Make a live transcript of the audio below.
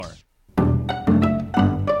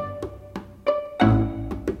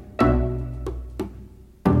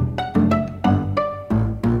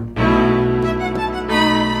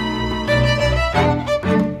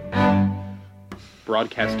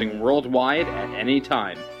broadcasting worldwide at any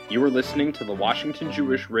time. You are listening to the Washington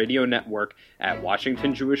Jewish Radio Network at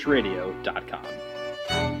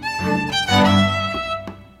washingtonjewishradio.com.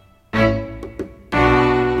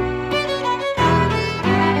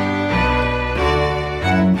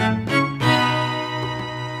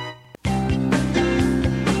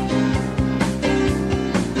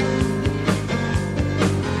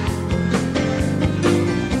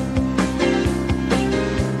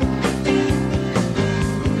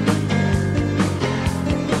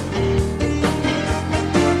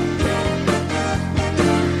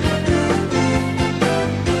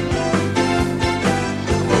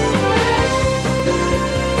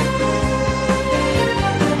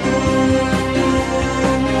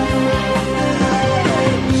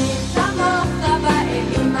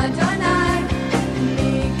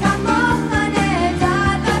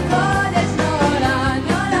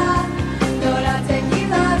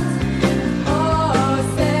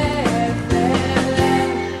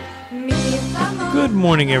 Good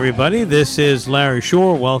morning, everybody. This is Larry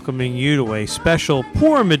Shore welcoming you to a special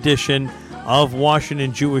Purim edition of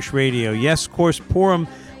Washington Jewish Radio. Yes, of course, Purim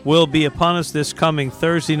will be upon us this coming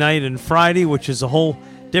Thursday night and Friday, which is a whole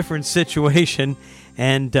different situation,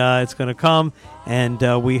 and it's going to come, and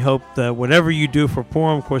we hope that whatever you do for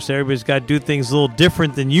Purim, of course, everybody's got to do things a little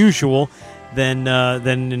different than usual than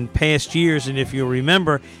in past years. And if you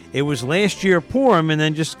remember, it was last year Purim, and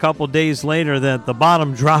then just a couple days later that the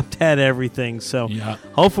bottom dropped at everything. So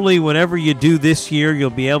hopefully whatever you do this year, you'll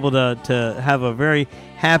be able to have a very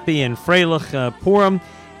happy and freilich Purim.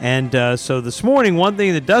 And so this morning, one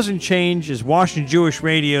thing that doesn't change is Washington Jewish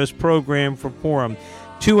Radio's program for Purim.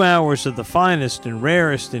 2 hours of the finest and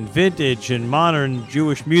rarest and vintage and modern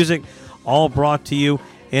Jewish music, all brought to you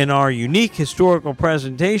in our unique historical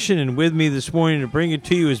presentation. And with me this morning to bring it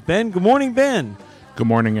to you is Ben. Good morning, Ben. Good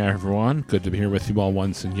morning, everyone. Good to be here with you all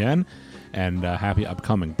once again. And happy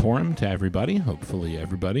upcoming Purim to everybody. Hopefully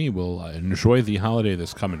everybody will enjoy the holiday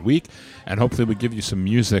this coming week. And hopefully we give you some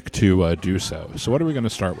music to do so. So what are we going to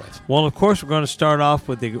start with? Well, of course, we're going to start off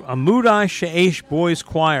with the Amudai She'esh Boys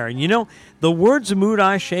Choir. And you know, the words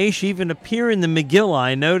Amudai She'esh even appear in the Megillah.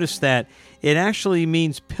 I noticed that. It actually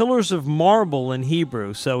means pillars of marble in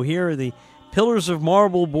Hebrew. So here are the Pillars of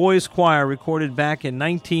Marble Boys Choir, recorded back in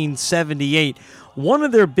 1978. One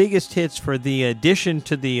of their biggest hits for the addition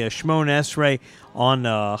to the Shmon Esrei on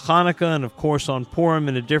Hanukkah, and of course on Purim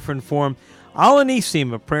in a different form. Al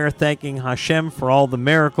Anisim, a prayer thanking Hashem for all the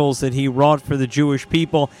miracles that he wrought for the Jewish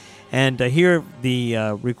people. And here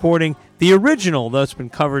the recording, the original, though it's been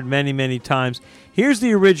covered many, many times. Here's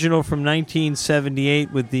the original from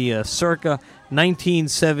 1978 with the circa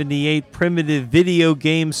 1978 primitive video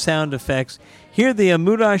game sound effects. Here the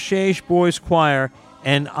Amudai She'esh Boys Choir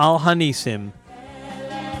and Al Hanisim.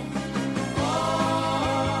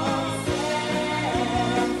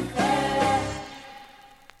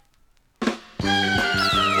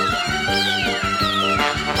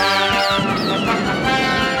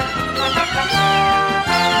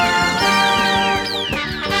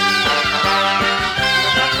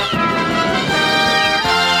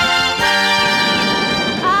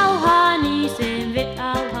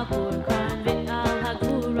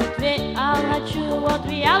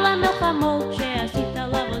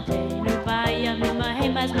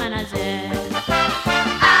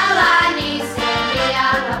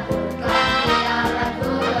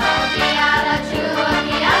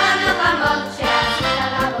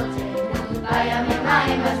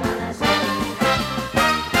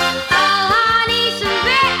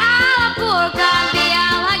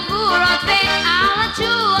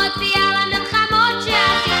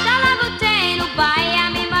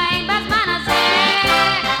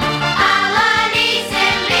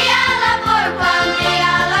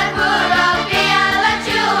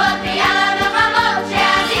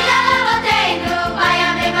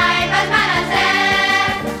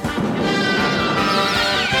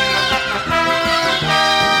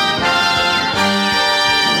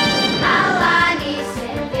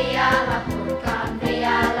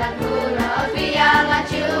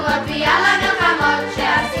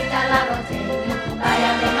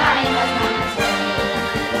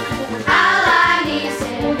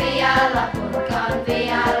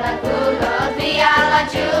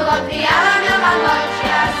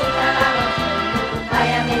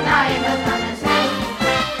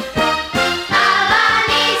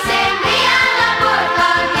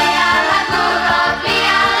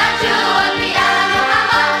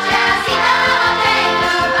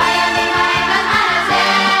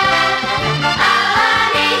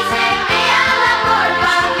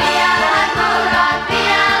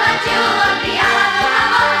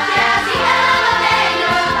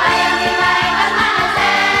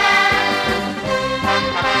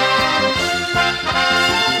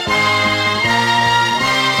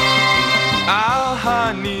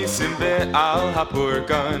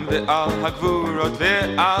 הפורקן ועל הגבורות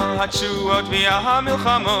ועל התשועות ועל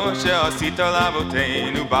המלחמות שעשית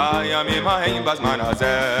לאבותינו בימים ההם בזמן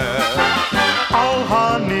הזה. על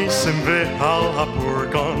הניסים ועל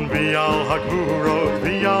הפורקן ועל הגבורות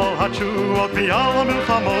ועל התשועות ועל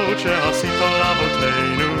המלחמות שעשית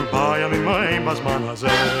לאבותינו בימים ההם בזמן הזה.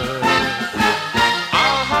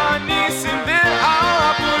 על הניסים ועל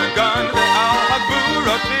הפורקן ועל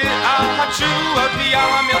הגבורות ועל התשועות ועל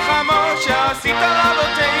המלחמות שעשית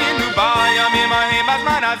לאבותינו בימים ההם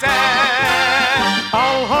בזמן הזה.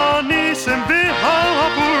 על הניסים ועל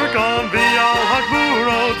הפורקן ועל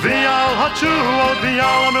הגבורות ועל התשועות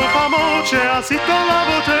ועל המלחמות שעשית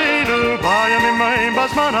לאבותינו בימים ההם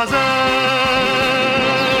בזמן הזה.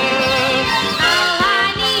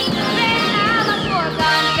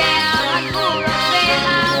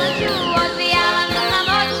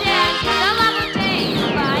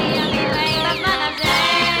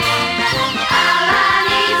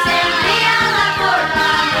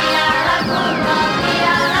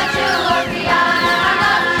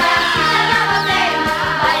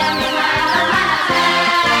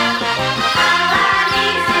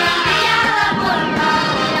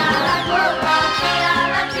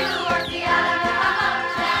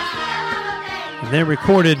 They're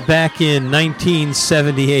recorded back in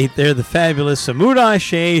 1978. They're the fabulous Amudai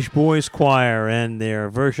Sheish Boys Choir and their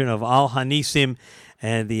version of Al Hanisim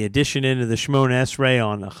and the addition into the Shemona Esrei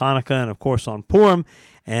on Hanukkah and, of course, on Purim.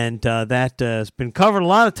 And that has been covered a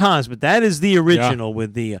lot of times, but that is the original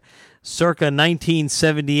with the circa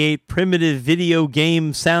 1978 primitive video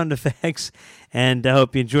game sound effects. And I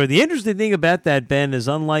hope you enjoy. The interesting thing about that, Ben, is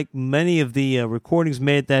unlike many of the recordings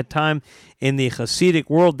made at that time in the Hasidic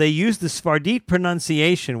world, they used the Sfardit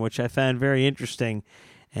pronunciation, which I found very interesting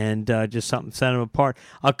and just something set them apart.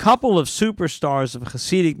 A couple of superstars of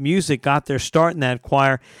Hasidic music got their start in that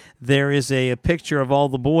choir. There is a picture of all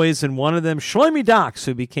the boys, and one of them, Shlomi Dax,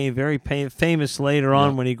 who became very famous later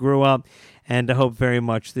on when he grew up, and I hope very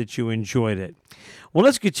much that you enjoyed it. Well,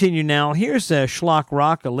 let's continue now. Here's Schlock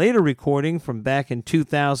Rock, a later recording from back in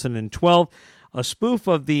 2012, a spoof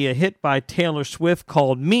of the hit by Taylor Swift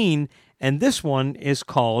called Mean, and this one is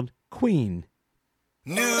called Queen.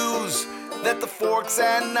 News that the forks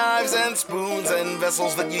and knives and spoons and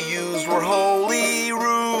vessels that you used were holy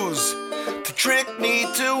ruse to trick me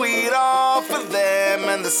to eat off of them,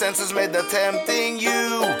 and the senses made that tempting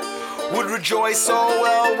you would rejoice so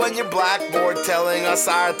well when your blackboard telling us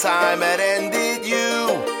our time had ended. You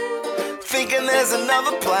thinking there's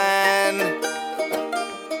another plan.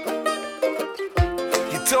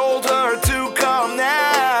 You told her to come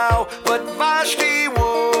now, but Vashti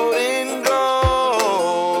wouldn't go.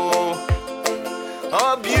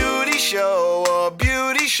 A beauty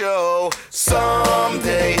show.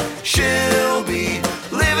 Someday she'll be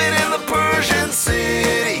living in the Persian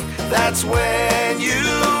city. That's when you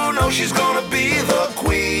know she's gonna be the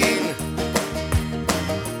queen.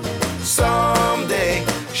 Someday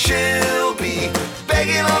she'll be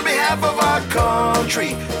begging on behalf of our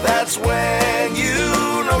country. That's when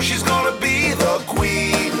you know she's gonna be the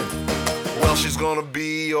queen. Well, she's gonna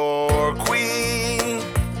be your queen.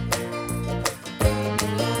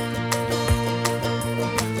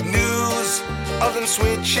 News of them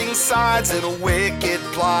switching sides in a wicked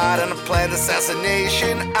plot and a planned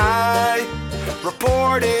assassination. I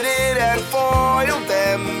reported it and foiled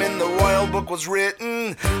them. In the royal book was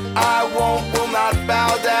written, I will not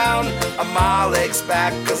bow down. Amalek's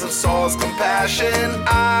back because of Saul's compassion.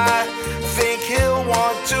 I think he'll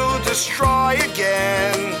want to destroy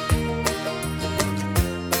again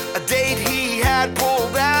a date he had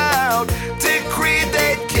pulled out, decreed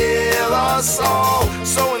they'd kill us all.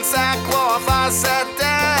 So in sackcloth I sat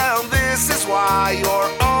down. This is why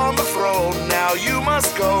you're on the throne. Now you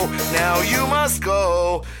must go, now you must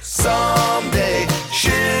go. Someday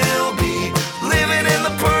she'll be living in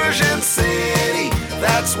the Persian city.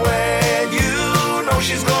 That's when you know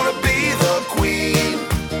she's gonna be the queen.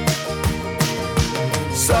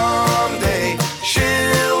 Someday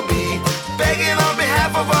she'll be begging on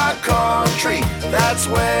behalf of our country. That's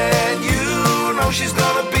when you know she's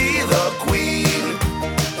gonna be the queen.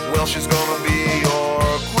 Well, she's gonna be your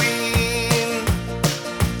queen.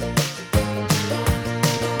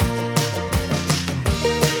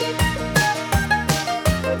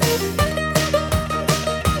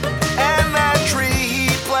 And that tree he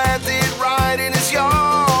planted right in his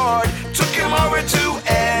yard took him over to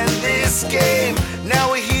end this game.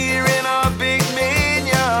 Now we're here in a big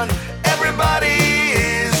minion. Everybody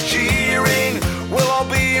is cheering. We'll all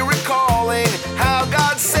be recalling how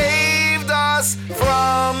God saved us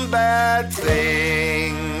from bad things.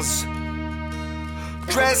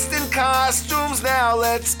 dressed in costumes. Now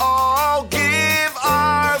let's all give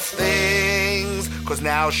our things, 'cause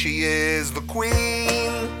now she is the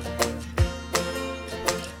queen.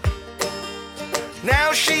 Now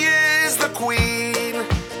she is the queen.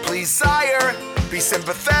 Please, sire, be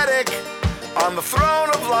sympathetic. On the throne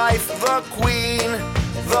of life, the queen,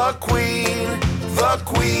 the queen, the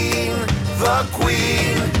queen, the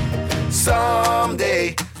queen.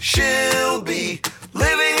 Someday she'll be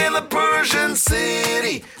living in the Persian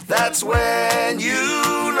city. That's when you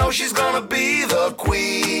know she's gonna be the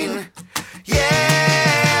queen.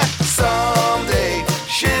 Yeah, someday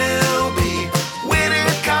she'll be winning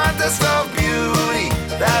a contest of beauty.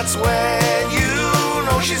 That's when you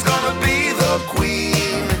know she's gonna be the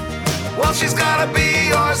queen. Well, she's gonna be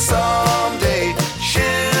yours someday.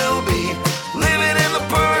 She'll be living in the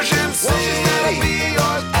Persian city. Well, she's gonna be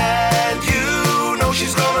yours, and you know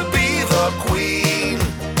she's gonna be the queen.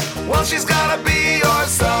 Well, she's gonna be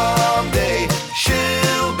yours someday.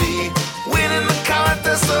 She'll be winning the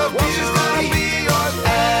contest of beauty. Well, she's gonna be yours,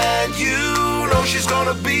 and you know she's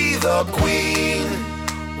gonna be the queen.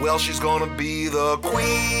 Well, she's gonna be the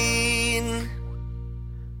queen.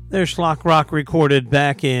 There's Schlock Rock, recorded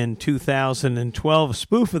back in 2012, a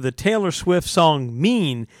spoof of the Taylor Swift song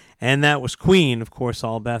Mean, and that was Queen, of course,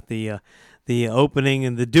 all about the opening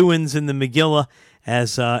and the doings in the Megillah,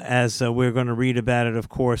 as we're going to read about it, of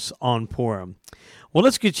course, on Purim. Well,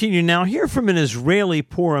 let's continue now. Hear from an Israeli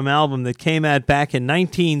Purim album that came out back in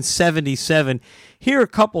 1977. Here are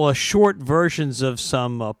a couple of short versions of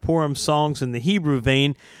some Purim songs in the Hebrew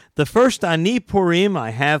vein. The first, Ani Purim,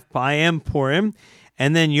 I am Purim,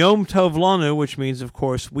 and then Yom Tov Lanu, which means, of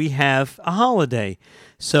course, we have a holiday.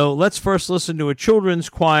 So let's first listen to a children's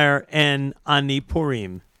choir and Ani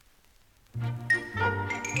Purim.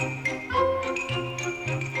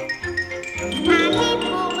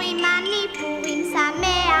 Ani Purim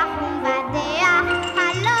Sameach ומבדח,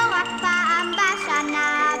 הלא רק פעם בשנה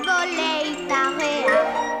בוא להתארח.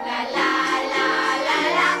 לה לה לה לה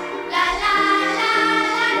לה לה לה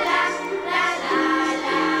לה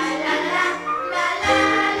לה לה לה לה.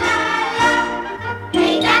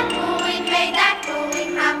 מידת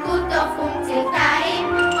פורים, חכו תאכלו צלתיים,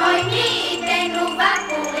 אוי מי ייתנו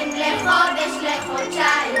בפורים לחודש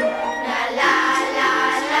לחודשיים. לה לה לה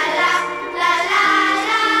לה לה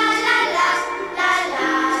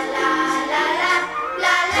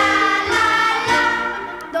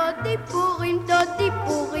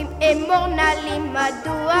אמור נא לי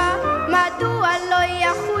מדוע לא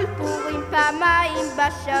יחול פורים פעמיים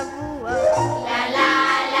בשבוע. לה לה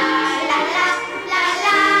לה לה לה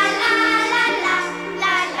לה לה לה לה לה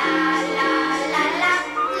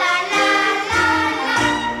לה לה.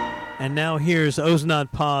 And now here's Oznat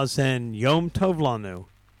Paz and Yom Tov Lanu.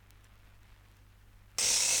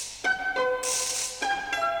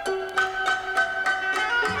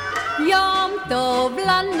 יום טוב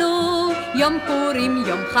לנו, יום פורים,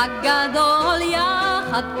 יום חג גדול,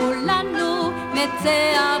 יחד כולנו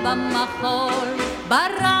נצא במחול.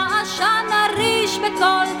 ברעש נריש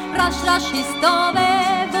בקול, רש רש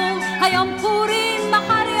הסתובבו, היום פורים,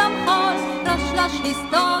 מחר יום חול, רש רש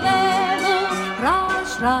הסתובבו.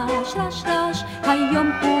 רש רש רש רש,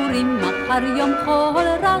 היום פורים, מחר יום חול,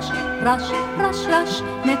 רש רש רש רש,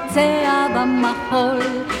 נצא במחול.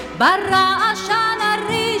 ברעש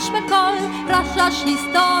נריש בקול, רש רש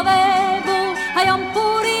הסתובבו, היום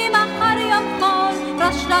פורים, מחר יום חול,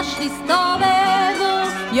 רש רש הסתובבו.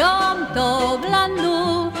 יום טוב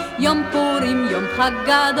לנו, יום פורים, יום חג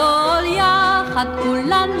גדול, יחד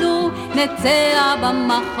כולנו נצא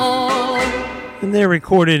במחול. And they're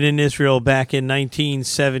recorded in Israel back in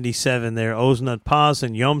 1977. They're Oznat Paz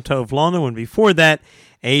and Yom Tov Lanu, and before that,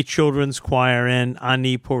 a children's choir and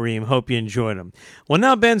Ani Purim. Hope you enjoyed them. Well,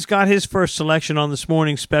 now Ben's got his first selection on this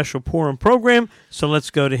morning's special Purim program, so let's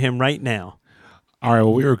go to him right now. All right,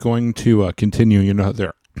 well, we are going to continue. You know,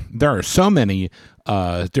 there are so many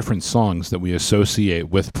different songs that we associate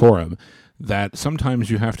with Purim that sometimes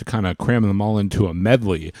you have to kind of cram them all into a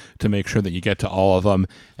medley to make sure that you get to all of them.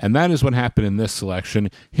 And that is what happened in this selection.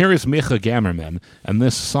 Here is Micha Gamerman and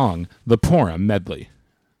this song, the Purim Medley.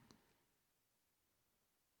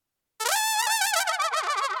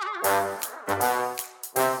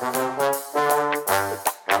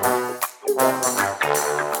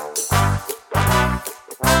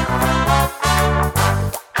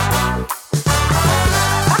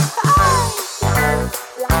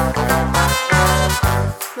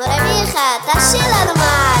 תשאיר לנו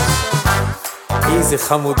משהו. איזה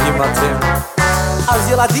חמודים אתם.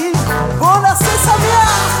 אז ילדים, בואו נעשה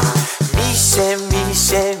שמח.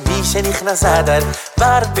 מי שנכנס אדר,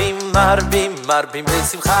 מרבים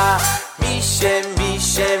בשמחה. מי מי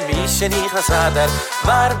שנכנס אדר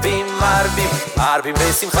מרבים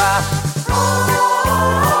בשמחה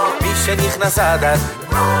מי שנכנס אדר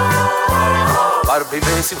מרבים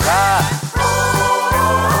בשמחה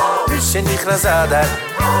מי שנכנס אדר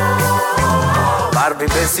מרבים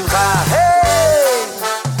בשמחה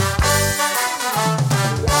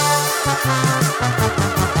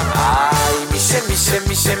מי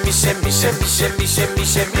שנכנס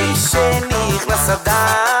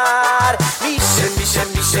אדר מי שנכנס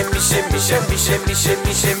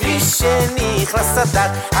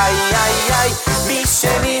אדר מי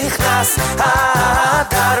שנכנס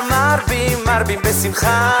אדר מרבים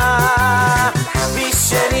בשמחה מי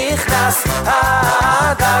שנכנס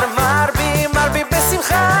אדר מרבים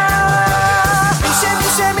בשמחה מי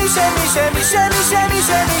שנכנס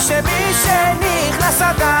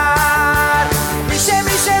אדר מי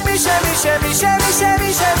שנכנס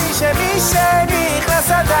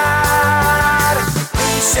אדר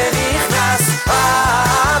מי שנכנס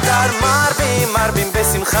אדר מרבים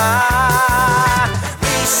בשמחה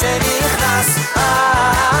מי שנכנס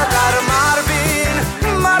אדר מרבים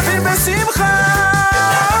בשמחה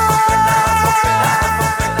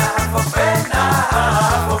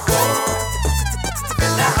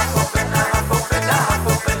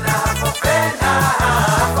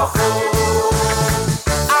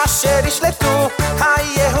אשר ישלטו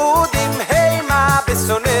היהודים המה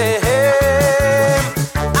בשונאיהם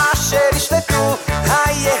אשר ישלטו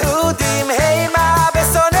היהודים המה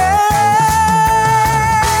בשונאיהם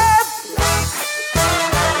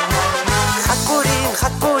חג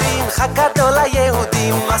פורים חג גדול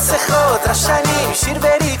ליהודים מסכות רשנים שיר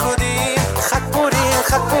וריקודים חג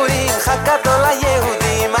פורים חג גדול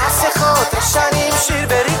ליהודים מסכות רשנים שיר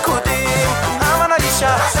וריקודים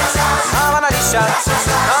המנרישה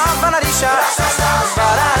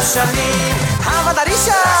ברשנים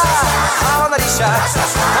המנרישה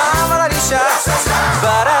ברשנים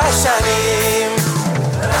ברשנים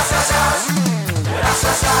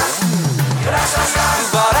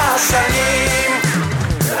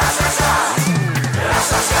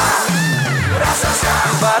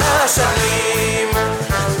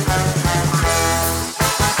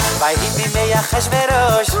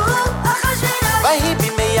ויהי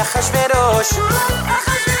בימי אחשוורוש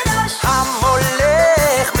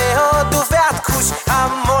המולך מהודו ועד כוש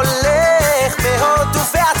המולך מהודו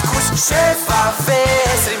ועד כוש 27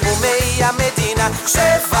 מומי המדינה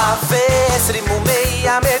 27 מומי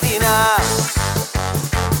המדינה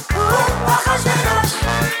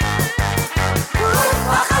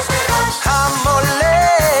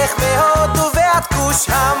המולך מהודו ועד כוש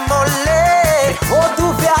המולך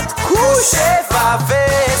מהודו ועד כוש 27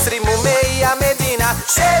 מומי המדינה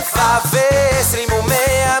 27 מומי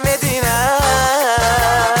המדינה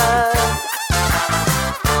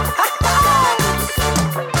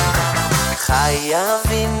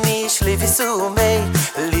חייבים איש לביסומי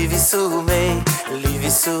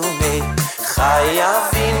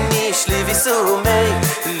חייבים איש לביסומי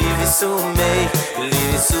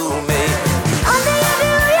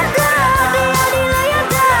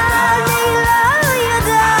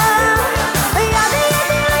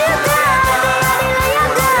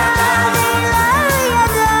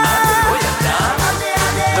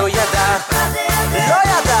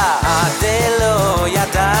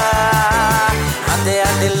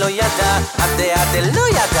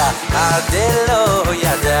לא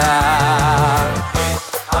ידע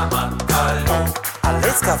על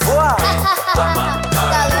עץ גבוה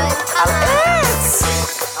על עץ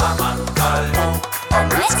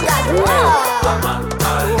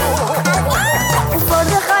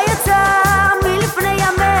ומרדכי יצא מלפני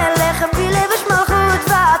המלך בלבש מלכות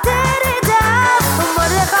ותרדיו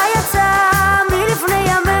ומרדכי יצא מלפני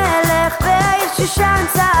המלך והעיר שושן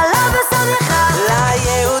צהלה ושמחה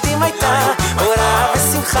ליהודים הייתה אורה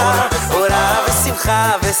ושמחה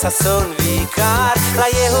וששון ויקר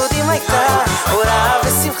ליהודים הייתה אורה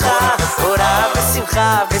ושמחה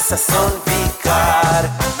וששון ויקר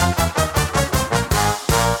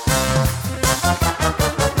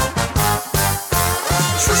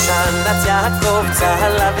שושנת יעקב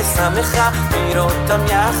צהלה ושמחה בראותם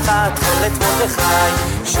יחד חולת מרדכי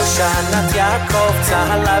שושנת יעקב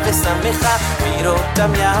צהלה ושמחה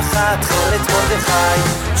בראותם יחד חולת מרדכי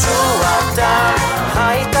תשועתם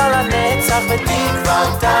הייתה לנצח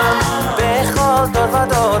ותקוותם בכל דור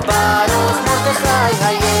ודור ברוך מרדכי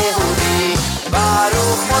היהודי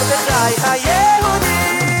ברוך מרדכי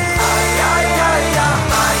היהודי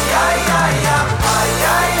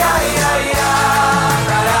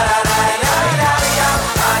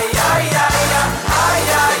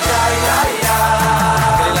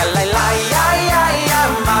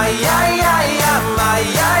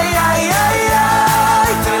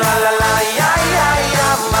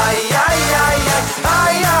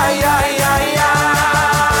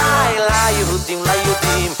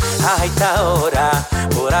אורה,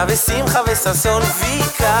 אורה ושמחה וששון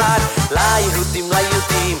ויקר. ליהודים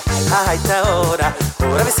הייתה אורה,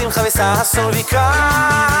 אורה ושמחה וששון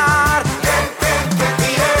ויקר. כן, כן, כן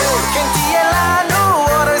תהיה, כן תהיה לנו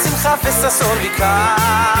אורה ושמחה וששון ויקר.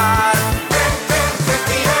 כן, כן, כן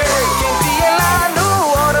תהיה, כן תהיה לנו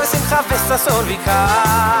אורה ושמחה וששון ויקר.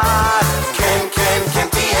 כן, כן, כן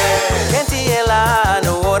תהיה, כן תהיה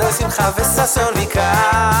לנו אורה ושמחה וששון ויקר.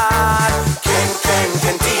 כן, כן,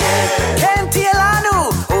 כן תהיה, כן תהיה לנו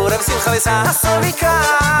אורה ושמחה וששון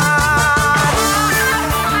ויקר.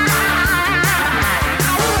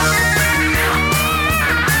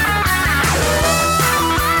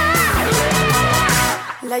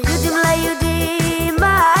 ליהודים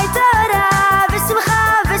הייתה אורה ושמחה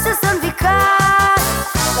וששון ויקר.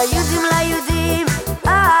 ליהודים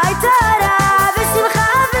הייתה אורה ושמחה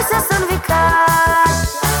וששון ויקר.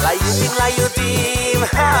 ליהודים הייתה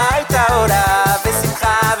אורה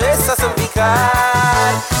ושמחה וששון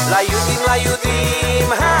ויקר. ליהודים הייתה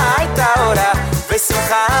אורה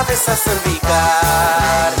ושמחה וששון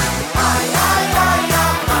ויקר. איי איי איי איי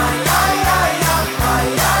איי איי איי איי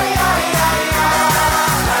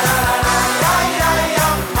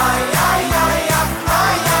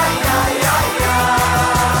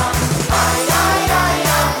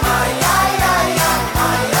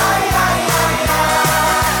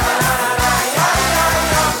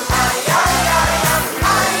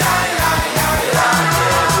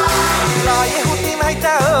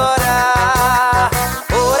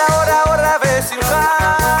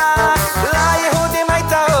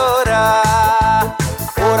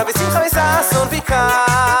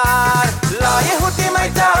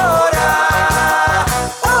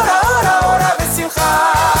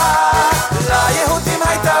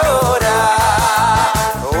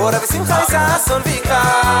ששון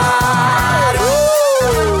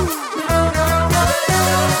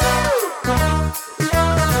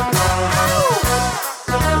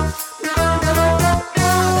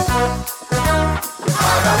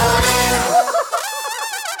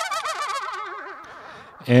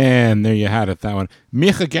And there you had it, that one.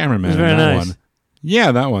 Micha Gamerman, very that nice. one.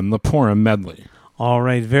 Yeah, that one, the Purim medley. All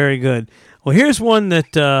right, very good. Well, here's one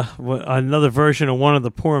that, another version of one of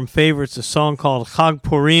the Purim favorites, a song called Chag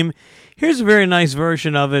Purim. Here's a very nice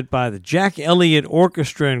version of it by the Jack Elliott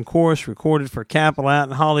Orchestra and Chorus, recorded for Capitol out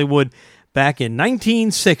in Hollywood back in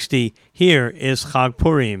 1960. Here is Chag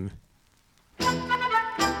Purim.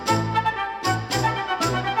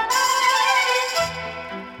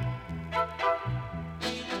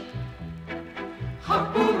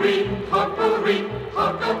 Chag Purim, Chag Purim,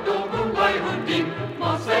 Chag Gadol U'Lihudim,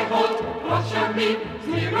 Masechot, Rosh Hashanah,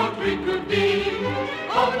 Zmirot Rikudim.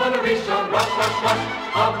 Haman Rishon, Rosh Rosh Rosh,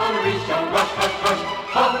 Haman Rishon, Rosh Rosh Rosh,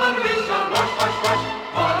 Haman Rishon, Rosh Rosh Rosh,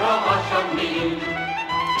 Para Hashanim.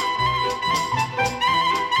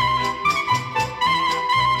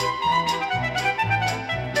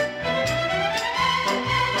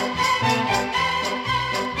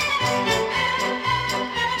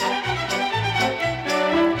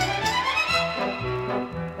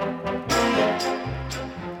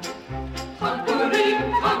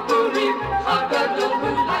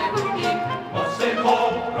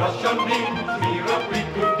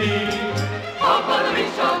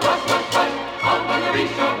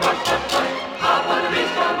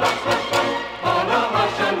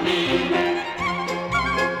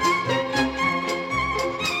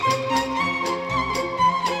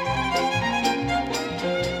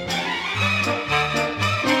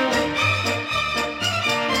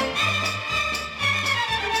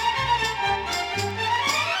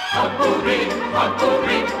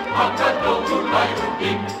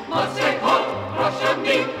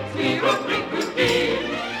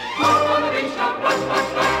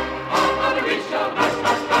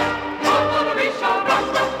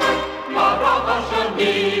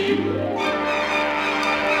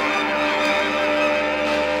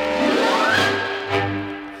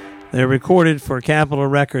 They're recorded for Capitol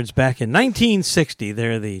Records back in 1960.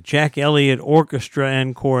 They're the Jack Elliott Orchestra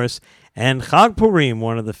and Chorus and Chag Purim,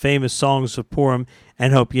 one of the famous songs of Purim,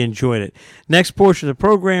 and hope you enjoyed it. Next portion of the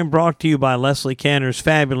program brought to you by Leslie Cantor's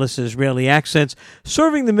fabulous Israeli accents,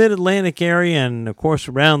 serving the Mid-Atlantic area and, of course,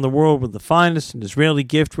 around the world with the finest in Israeli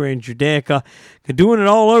giftware and Judaica. Doing it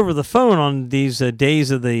all over the phone on these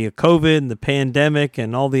days of the COVID and the pandemic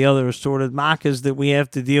and all the other assorted makas that we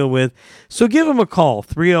have to deal with. So give them a call,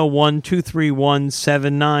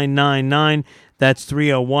 301-231-7999. That's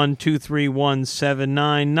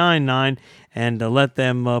 301-231-7999. And let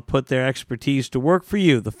them put their expertise to work for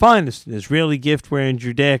you. The finest in Israeli giftware and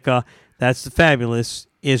Judaica. That's the fabulous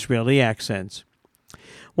Israeli accents.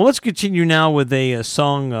 Well, let's continue now with a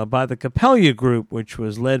song by the Capella Group, which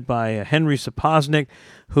was led by Henry Sapoznik,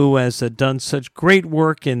 who has done such great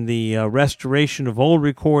work in the restoration of old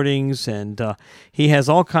recordings, and he has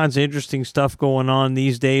all kinds of interesting stuff going on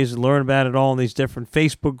these days. Learn about it all in these different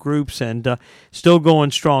Facebook groups, and still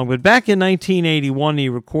going strong. But back in 1981, he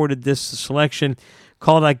recorded this selection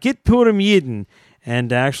called Agit Purim Yidden,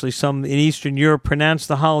 and actually some in Eastern Europe pronounce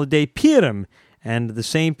the holiday Purim, and the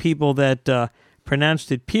same people that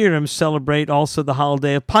pronounced it Purim celebrate also the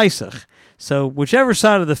holiday of Pesach. So whichever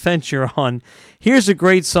side of the fence you're on, here's a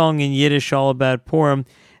great song in Yiddish all about Purim,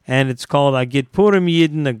 and it's called Agit Purim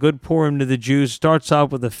Yidden, a good Purim to the Jews. Starts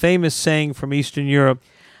off with a famous saying from Eastern Europe,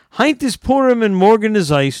 Heint is Purim and morgen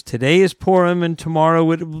is ice. Today is Purim and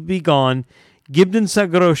tomorrow it will be gone. Gib uns a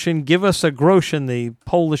groschen, give us a groschen, the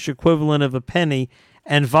Polish equivalent of a penny,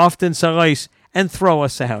 and waft uns a reis, and throw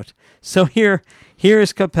us out. So here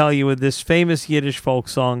is Capella with this famous Yiddish folk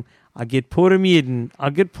song, Agit Purim Yidden,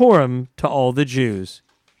 Agit Purim to all the Jews.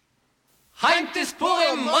 Heint ist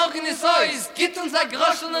Purim, morgen ist Eus, gib uns a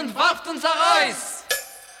Groschen und warft uns a Reis.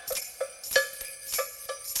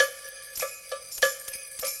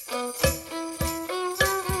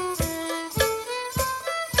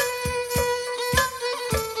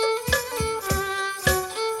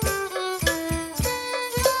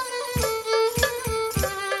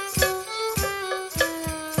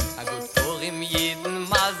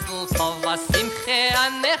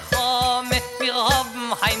 Wir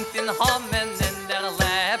haben heint in Hommen in der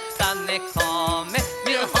Lebt an ne Komme.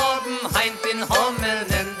 Wir haben heint in Hommen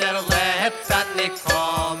in der Lebt an ne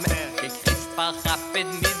Komme. Gekriegt verrappet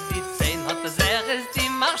mit die Zehn, hat sehr ist die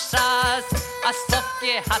Marschas. A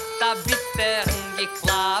Sofke hat da bitteren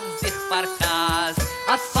geklappt, sich verkass.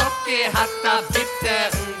 A Sofke hat da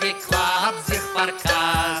bitteren geklappt, sich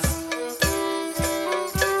verkass.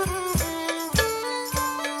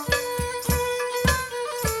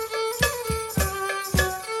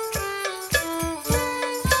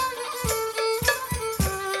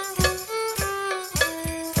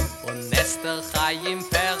 Im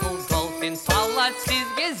Perlgold in Palaz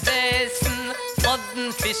ist gesessen,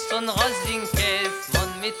 Modden, Fisch und Rosinkäs,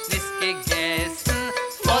 Mod mit Nis gegessen.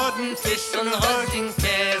 Modden, Fisch und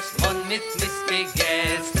Rosinkäs, Mod mit Nis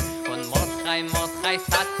gegessen. Und Mordechai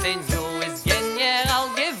Tatenjo ist General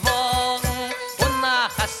geworden, und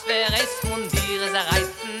nach Aschweres Mundir ist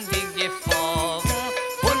reiten die Gefahren.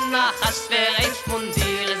 Und nach Aschweres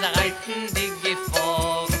Mundir ist reiten die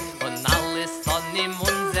Gefahren. Und alles von ihm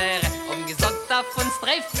unsere auf uns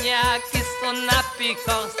treffen Jakis und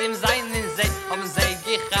Apikors im seinen See, See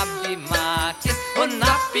gechab die Makis. Und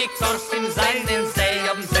Apikors im seinen See,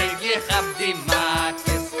 See gechab die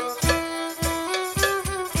Makis.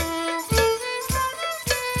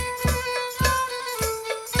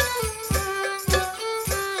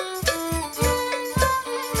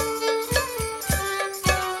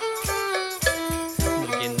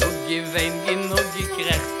 Genug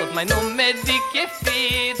gekriegt, und mein dicke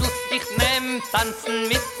Fiedel. Ich nehm tanzen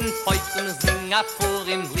mit den Feut und sing a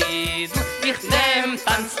Purim Lied. Ich nehm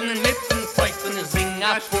tanzen mit den Feut und sing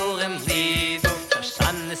a Purim Lied.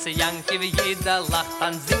 Verstanden ist Janke, wie jeder lacht,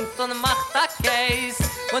 dann singt und macht a Käse.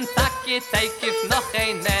 Und Taki Teikif noch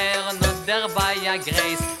einer und dabei a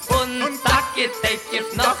Gräs. Und Taki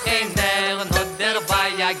Teikif noch einer und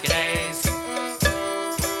dabei a Gräs.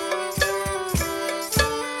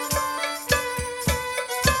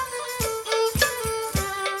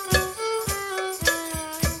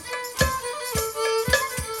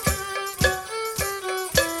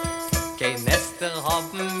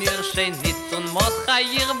 Haben mir schön nit und Mordechai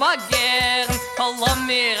ihr begehren. Tollom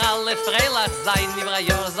mir alle freilach sein, über ein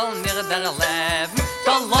Jahr soll mir der leben.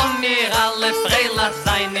 Tollom mir alle freilach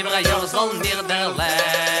sein, über ein Jahr soll mir der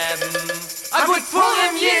leben. A good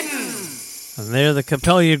Purim Yidden! And there the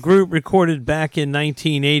Capella Group recorded back in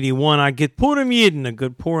 1981, Agit Purim Yidden, a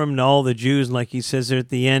good Purim to all the Jews, like he says there at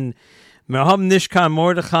the end. Merhab Nishkan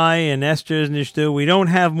Mordechai and Esther Nishtu. We don't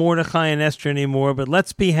have Mordechai and Esther anymore, but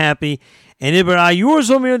let's be happy. And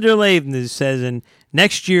it says, and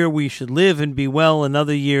next year we should live and be well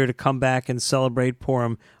another year to come back and celebrate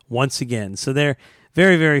Purim once again. So they're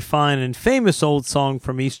very, very fine and famous old song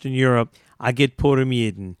from Eastern Europe, Agit Purim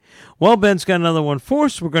Yidden. Well, Ben's got another one for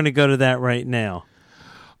us. We're going to go to that right now.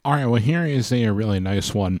 All right, well, here is a really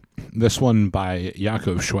nice one. This one by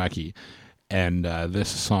Yaakov Shweki. And this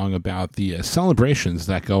song about the celebrations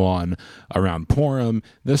that go on around Purim.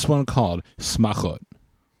 This one called Smachot.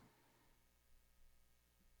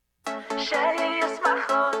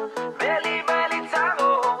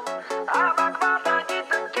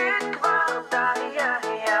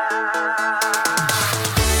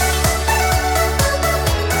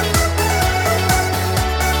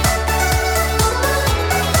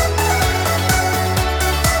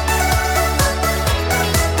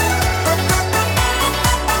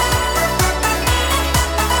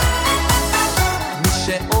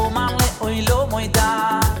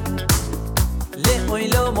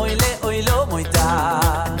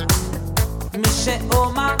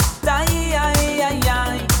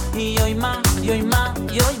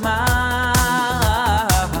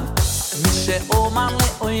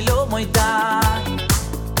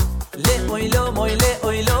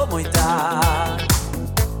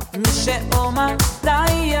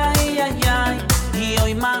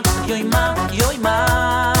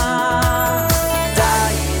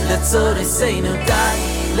 לצוריסנו די,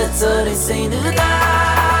 לצוריסנו די.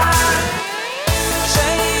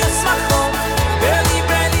 שישמחו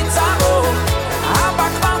בליבנו צרו, אבא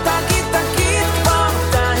כבר תגיד כבר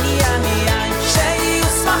די,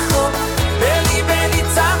 שישמחו בליבנו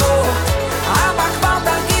צרו, אבא כבר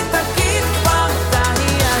תגיד כבר די,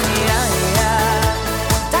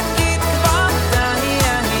 תגיד כבר די,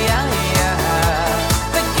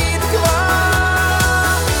 תגיד כבר.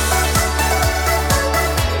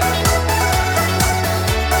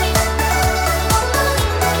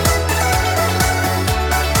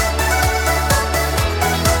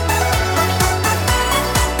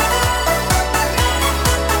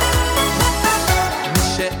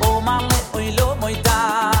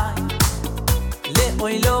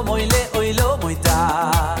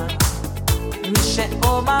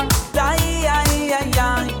 שאומר די,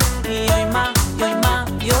 יוי מה, יוי מה,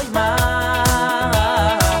 יוי מה.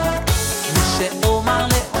 מי שאומר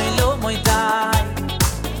לאוי לא מוי די,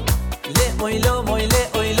 לאוי לא מוי,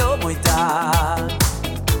 לאוי לא מוי די.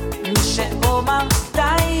 מי שאומר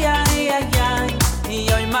די,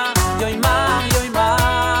 יוי מה, יוי מה, יוי מה.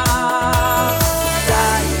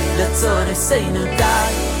 די, לצוריסנו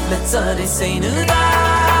די, לצוריסנו די.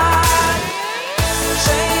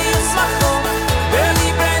 שישמחו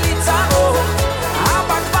בליבנו צרו,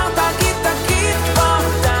 אבא כבר תגיד כבר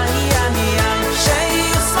די,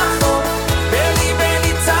 שישמחו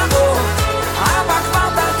בליבנו צרו, אבא כבר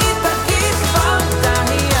תגיד כבר די,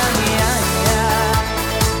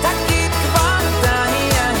 תגיד כבר די,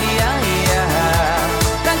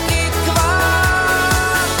 תגיד כבר.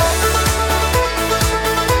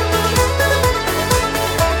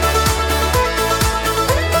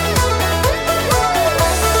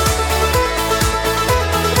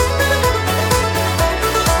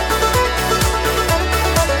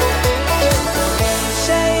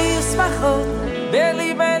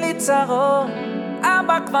 בליבנו צרו,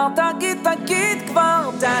 אבא כבר תגיד כבר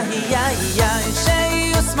די,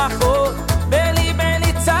 שישמחו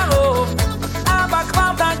בליבנו צרו, אבא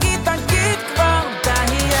כבר תגיד כבר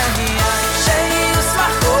די,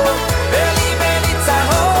 שישמחו בליבנו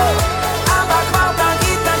צרו, אבא כבר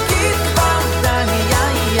תגיד כבר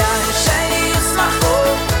די, שישמחו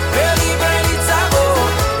בליבנו צרו,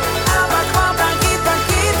 אבא כבר תגיד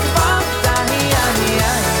כבר די,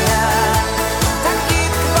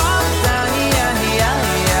 תגיד כבר די,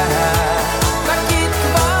 תגיד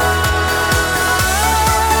כבר.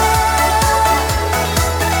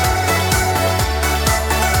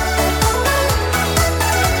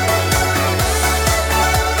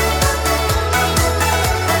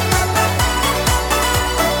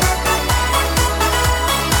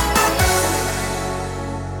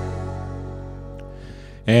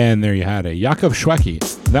 And there you had a Yaakov Shweki.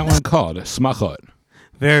 That one called Smachot.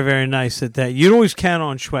 Very, very nice at that. You can always count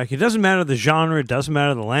on Schweck. It doesn't matter the genre. It doesn't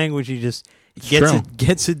matter the language. He just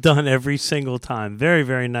gets it done every single time. Very,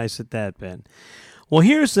 very nice at that, Ben. Well,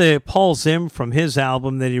 here's the Paul Zim from his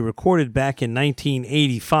album that he recorded back in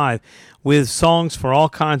 1985 with songs for all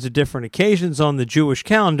kinds of different occasions on the Jewish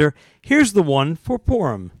calendar. Here's the one for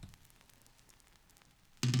Purim.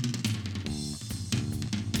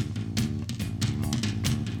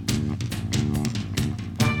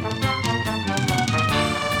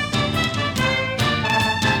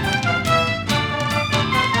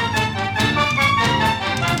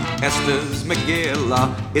 Esther's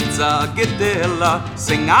Megillah, it's a Gedillah.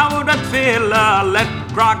 Sing out a tefillah, let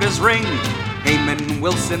Gragas ring. Haman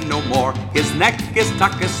will sin no more, his neck is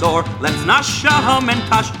tuck is sore. Let's Nashaham and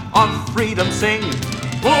Tash of freedom sing.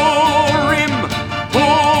 Purim,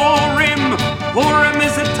 Purim, Purim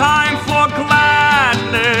is a time for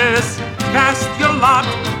gladness. Cast your lot,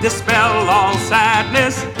 dispel all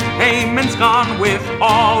sadness. Haman's gone with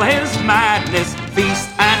all his madness. Feast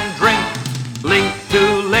and drink, link to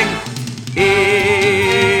link.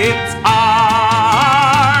 It's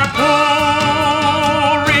our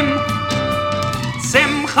Purim.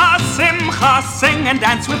 Simcha, Simcha, sing and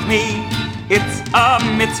dance with me. It's a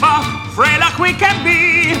mitzvah, freilach we can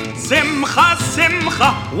be. Simcha,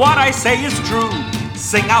 Simcha, what I say is true.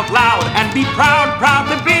 Sing out loud and be proud, proud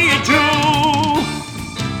to be a Jew.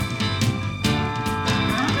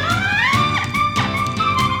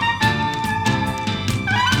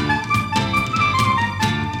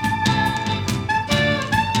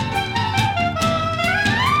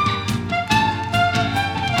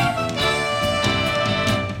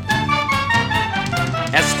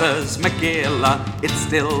 Esther's Megillah, it's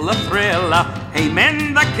still a thriller.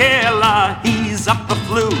 Haman the killer, he's up the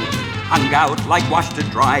flue. Hung out like washed to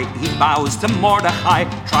dry, he bows to Mordechai.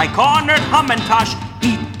 Tri-cornered Hamantash,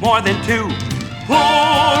 eat more than two.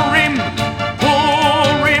 Purim,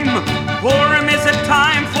 Purim,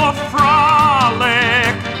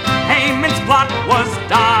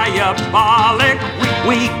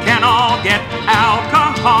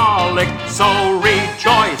 So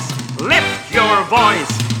rejoice, lift your voice.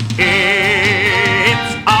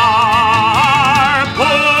 It's our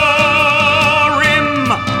Purim.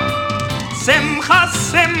 Simcha,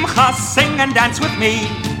 simcha, sing and dance with me.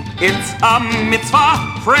 It's a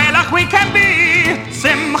mitzvah, freilich we can be.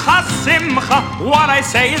 Simcha, simcha, what I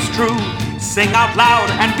say is true. Sing out loud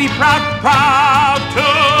and be proud, proud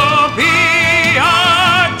to be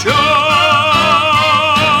a Jew.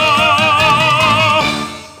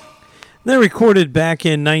 They're recorded back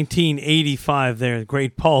in 1985 there, the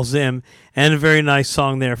great Paul Zim, and a very nice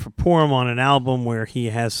song there for Purim on an album where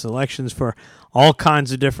he has selections for all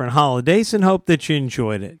kinds of different holidays, and hope that you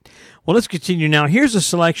enjoyed it. Well, let's continue now. Here's a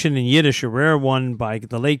selection in Yiddish, a rare one by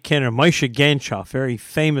the late Kenner Moshe Genshoff, very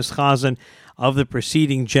famous chazan of the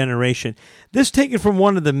preceding generation. This taken from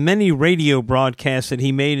one of the many radio broadcasts that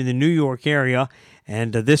he made in the New York area,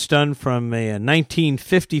 and this done from a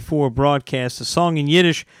 1954 broadcast, a song in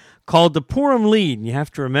Yiddish called the Purim Lied. And you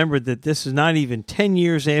have to remember that this is not even 10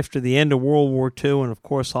 years after the end of World War II, and of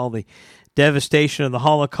course all the devastation of the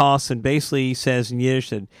Holocaust. And basically he says in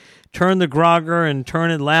Yiddish that turn the grogger and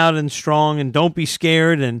turn it loud and strong, and don't be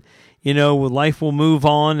scared, and life will move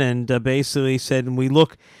on. And basically said, and we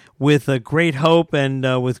look with a great hope and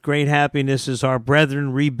with great happiness as our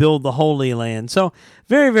brethren rebuild the Holy Land. So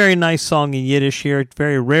very, very nice song in Yiddish here.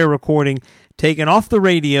 Very rare recording taken off the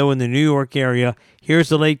radio in the New York area. Here's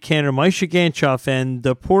the late Kenner Moshe Genshoff and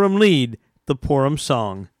the Purim Lied, the Purim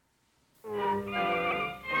song.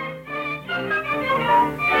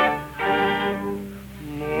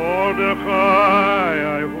 Mordechai,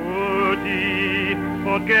 Yehudi,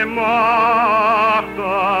 hat gemacht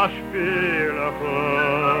das Spielchen,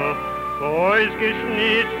 Ois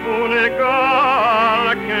geschnitzt von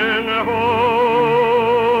Galken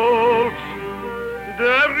Holz.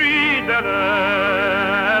 Der Riedele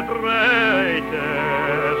dreht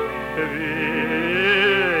es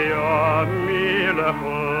wie am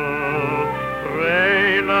Milchen,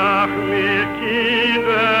 Freilach mit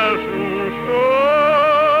kinderschen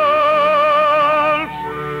Stolz.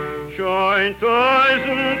 Schon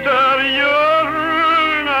tausender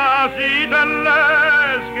Jahren, als sie den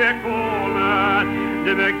Les gekommen,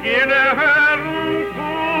 die beginne Herren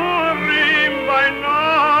Purim bei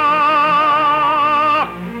Nacht.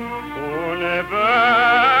 Ohne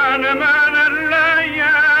Bäne meine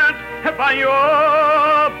Lehen, bei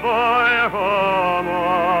Jobbei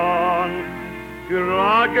Hamann.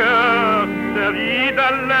 Grage der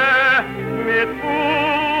Idele mit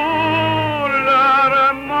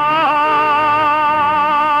voller Macht.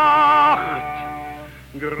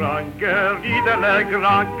 Granger, Idele,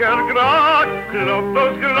 Granger, Grag, klopft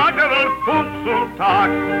aus Grager und Fuchs und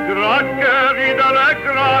Tag. Granger, Idele,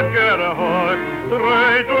 Grager, hoi,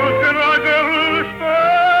 dreht aus Grager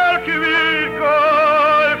stark wie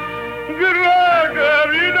Golf. Grager,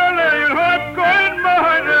 Idele, ihr habt kein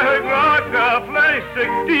meine Grager,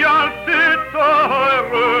 fleißig die alte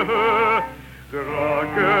Teure.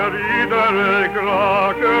 Grager, Idele,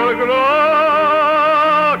 Grager,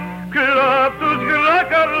 Grag, klopft aus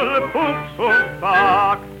Grager, Fuchs und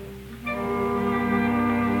Tag.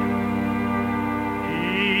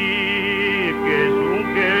 Tief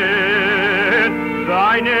gesunken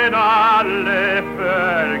seien alle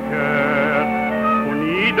Völker, und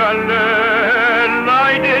Idele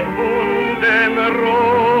leidet von dem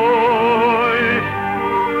Räusch.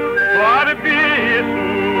 Verbissen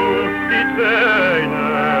die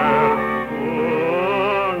Zähne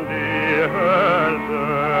und die Hälse,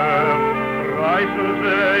 reißen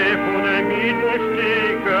sie von dem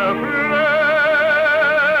Mittelstücke Fleisch.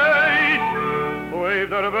 Auf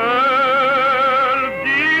der Welt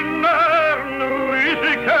dienen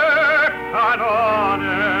riesige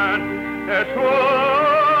Kanonen, es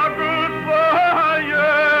hagelt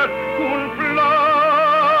Feuer und Flamme.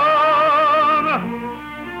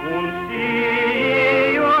 Und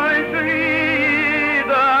die uns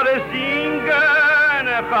Lieder singen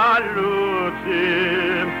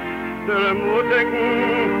Chaluzim, der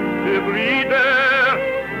mutigen Brüder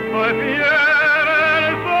auf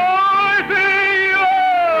ihren Säusiam.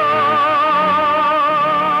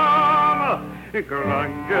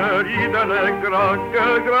 Granger, Idele,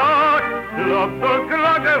 Granger, Grag, klopft und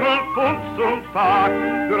Grager und Fuchs und Tag.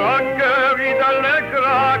 Granger, Idele,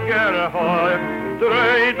 Grager, hoi,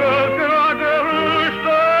 dreht und Grager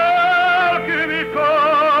stark wie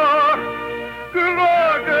Koch.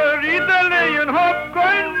 Grager, Idele, und hab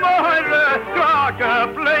kein Meile, Grager,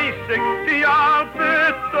 fleißig die alte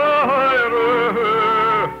Teure.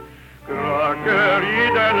 Grager,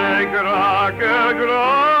 Idele, Grager,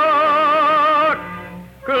 Grag,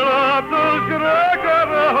 klappt aus Grager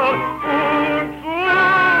und zum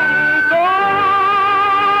Tag.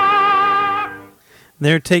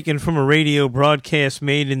 They're taken from a radio broadcast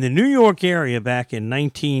made in the New York area back in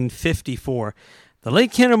 1954. The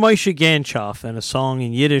late Kenner Moshe Ganchoff and a song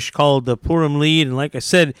in Yiddish called the Purim Lied. And like I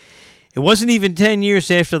said, it wasn't even 10 years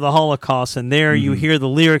after the Holocaust. And there you hear the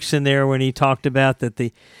lyrics in there when he talked about that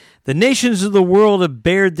the nations of the world have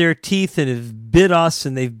bared their teeth and have bit us,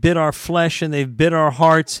 and they've bit our flesh, and they've bit our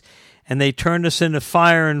hearts, and they turned us into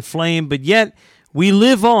fire and flame. But yet we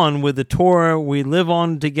live on with the Torah. We live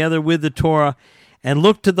on together with the Torah, and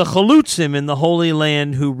look to the Chalutzim in the Holy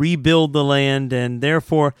Land who rebuild the land, and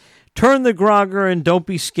therefore turn the grogger and don't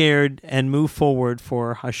be scared and move forward,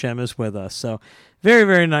 for Hashem is with us. So very,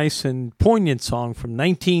 very nice and poignant song from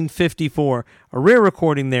 1954, a rare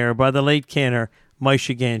recording there by the late Cantor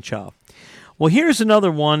Moshe Ganchoff. Well, here's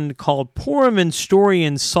another one called Purim in Story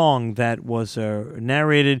and Song that was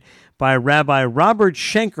narrated by Rabbi Robert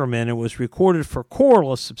Schenkerman. It was recorded for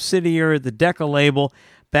Choral, a subsidiary of the Decca label,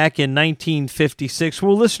 back in 1956.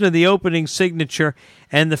 We'll listen to the opening signature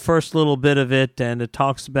and the first little bit of it, and it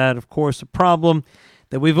talks about, of course, a problem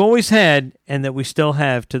that we've always had and that we still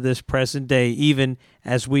have to this present day, even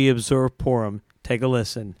as we observe Purim. Take a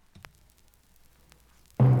listen.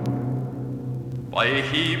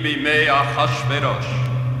 Vayehi b'mei Achashverosh.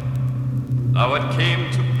 Now it came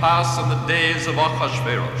to pass in the days of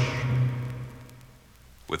Achashverosh.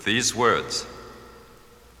 With these words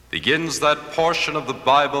begins that portion of the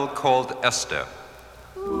Bible called Esther,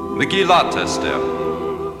 Megillat Esther,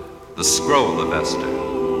 the scroll of Esther.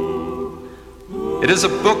 It is a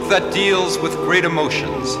book that deals with great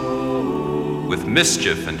emotions, with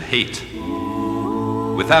mischief and hate,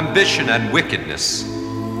 with ambition and wickedness,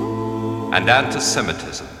 and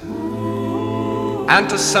anti-Semitism.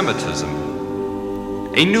 Anti-Semitism,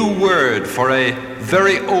 a new word for a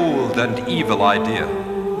very old and evil idea.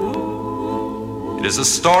 It is a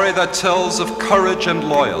story that tells of courage and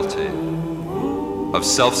loyalty, of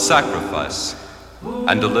self-sacrifice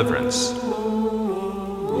and deliverance.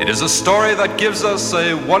 It is a story that gives us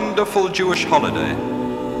a wonderful Jewish holiday,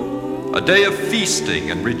 a day of feasting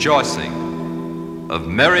and rejoicing, of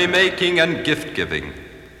merrymaking and gift-giving.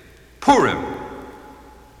 Purim.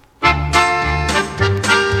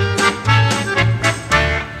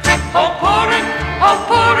 Oh Purim, oh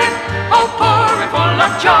Purim, oh Purim, full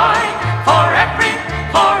of joy for every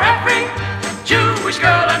Jewish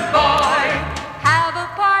girl and boy. Have a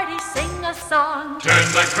party, sing a song, Turn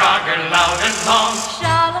the grogger loud and long.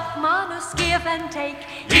 Shalach manus, give and take.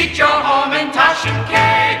 Eat your home in Tashin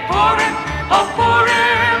cake. Purim, oh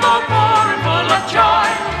Purim, full of joy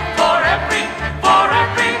for every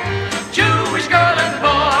Jewish girl and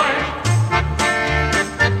boy.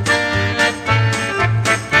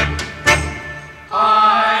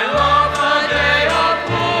 I love the day of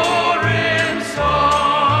Purim so,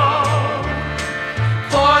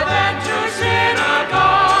 for then to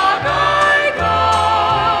synagogue I go,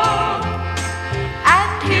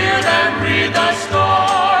 and hear them read the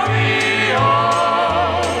story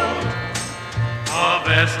old of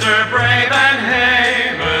Esther brave and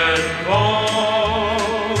Haman bold.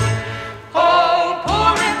 Oh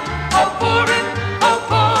Purim,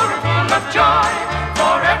 full of joy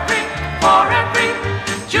for every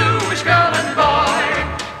Jewish girl and boy.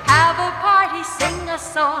 Have a party, sing a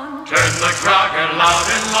song, Turn the grogger loud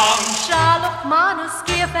and long. Shalach manus,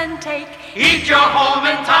 give and take. Eat your home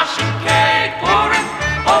in Tashin cake. Purim,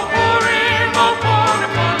 full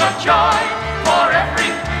of joy for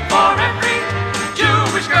every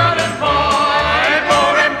Jewish girl and boy.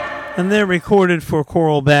 Purim. And they're recorded for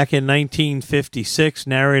choral back in 1956,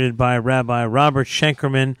 narrated by Rabbi Robert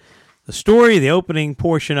Schenkerman. The story, the opening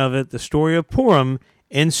portion of it, the story of Purim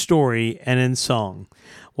in story and in song.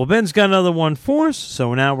 Well, Ben's got another one for us,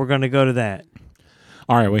 so now we're going to go to that.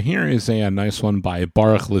 All right, well, here is a nice one by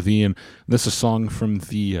Baruch Levine. This is a song from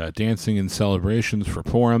the Dancing and Celebrations for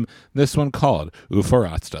Purim. This one called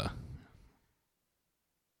Ufaratzta.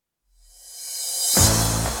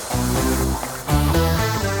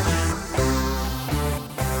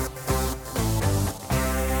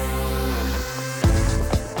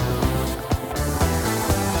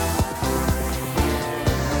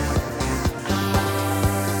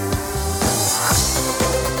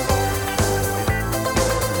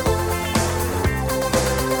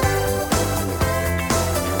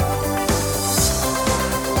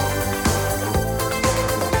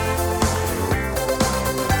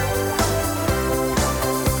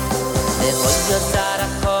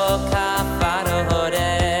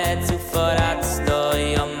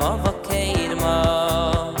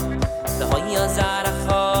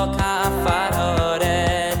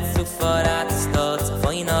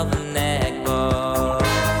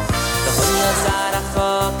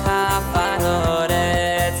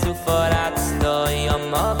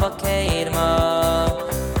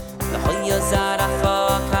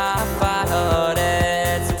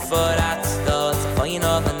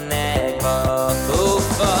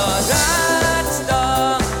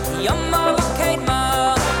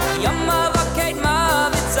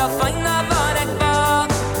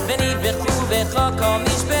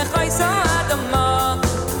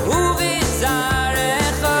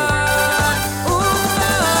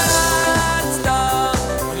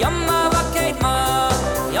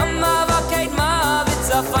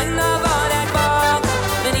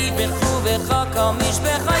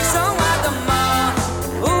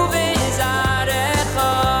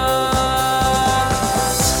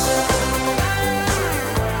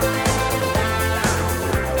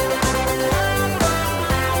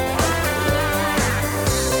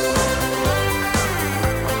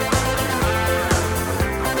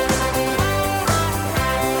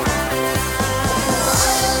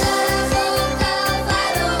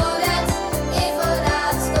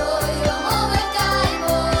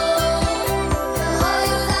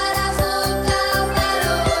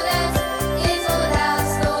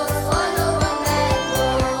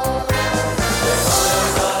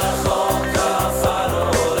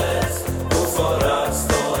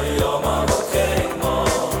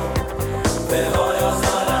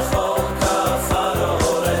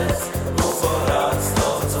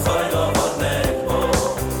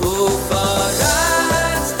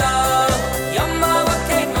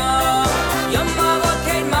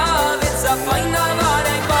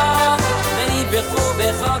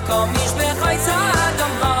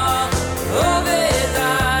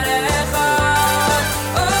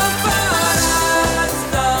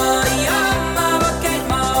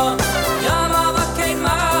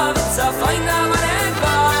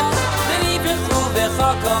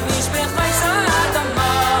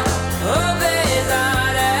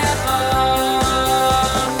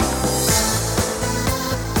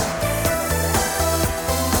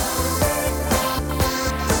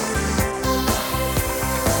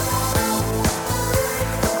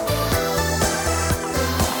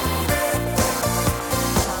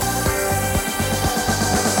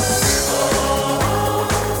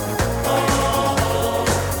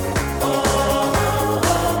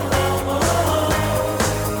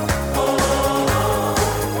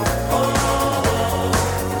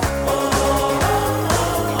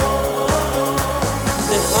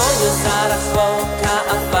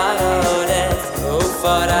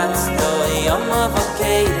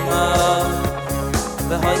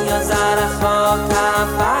 Behoya zaracha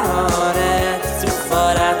kafaret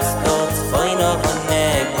Zufarat tot foino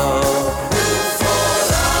vonegbo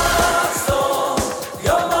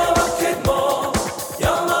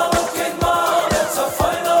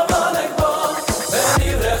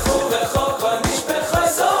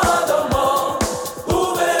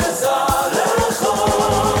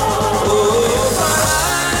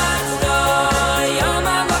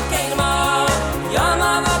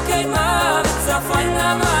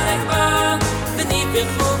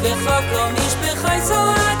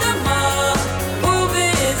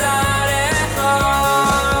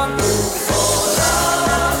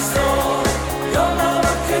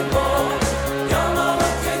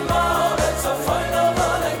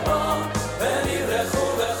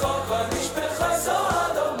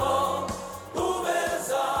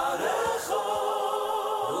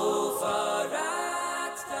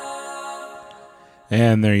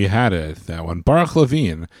And there you had it, that one, Baruch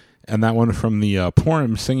Levine, and that one from the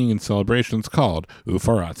Purim Singing and Celebrations called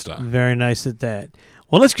Ufaratzta. Very nice at that.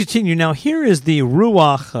 Well, let's continue. Now, here is the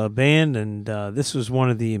Ruach band, and this was one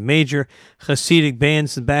of the major Hasidic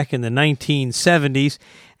bands back in the 1970s,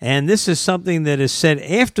 and this is something that is said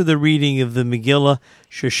after the reading of the Megillah,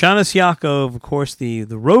 Shoshanas Yaakov, of course, the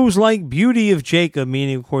rose-like beauty of Jacob,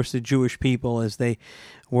 meaning, of course, the Jewish people as they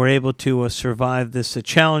were able to survive this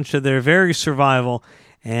challenge to their very survival,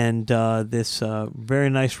 and this very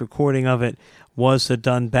nice recording of it was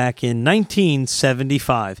done back in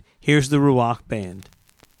 1975. Here's the Ruach Band.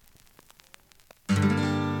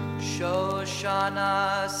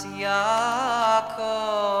 Shoshanas Yaakov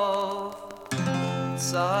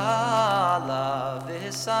Tzala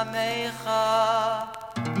v'samecha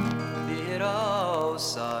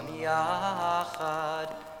Birosam yachad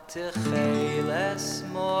Techeles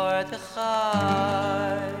Mordechai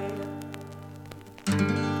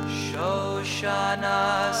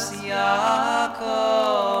Shoshanas Yaakov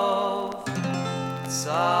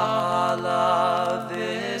Tzala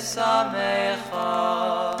v'samecha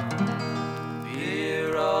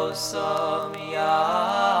Birosam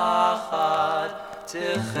yachad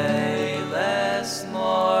Techeles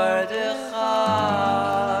Mordechai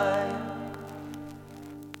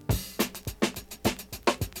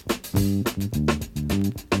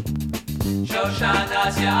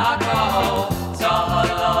Shoshanas Yaakov,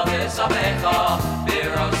 Tzala v'samecha,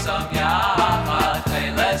 Birosam yachad,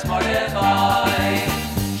 Techeles Mordechai.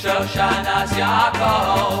 Shoshanas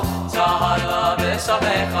Yaakov, Tzala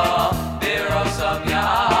v'samecha, Birosam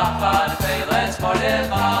yachad, Techeles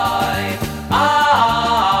Mordechai.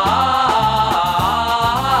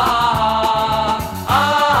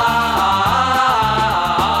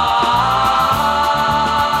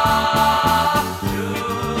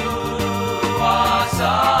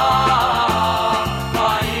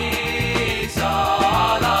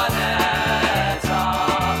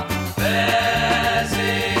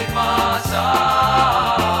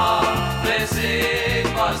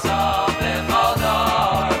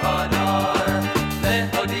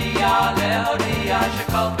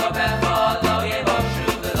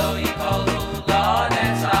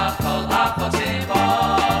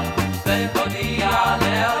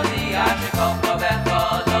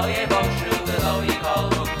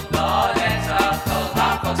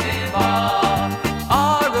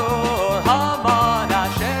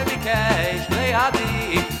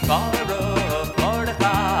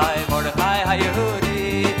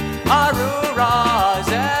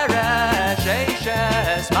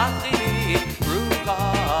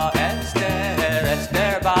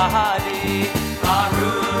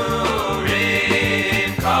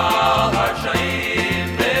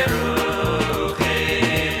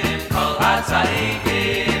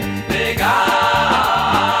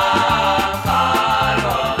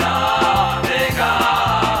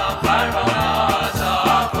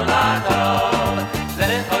 Love.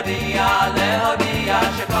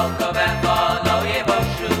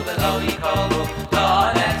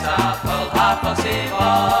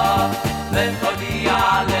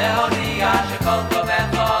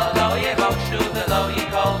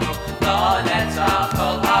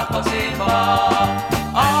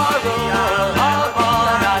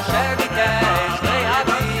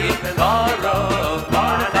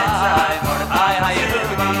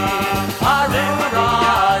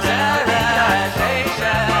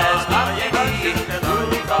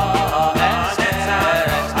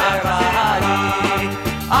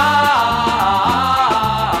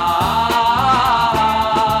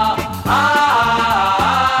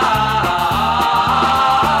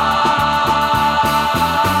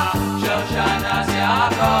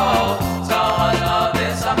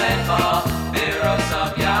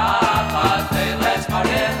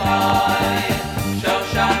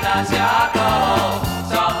 as Yaakov,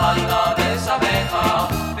 Zahaliga v'samecha,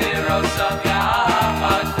 V'ro Sameach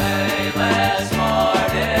ad Peles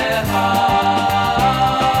Mordechai.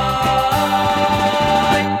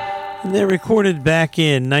 And they're recorded back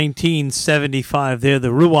in 1975. They're the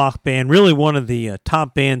Ruach Band, really one of the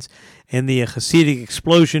top bands in the Hasidic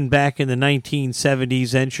explosion back in the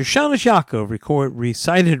 1970s. And Shoshana Yaakov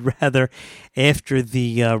recited after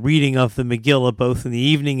the reading of the Megillah, both in the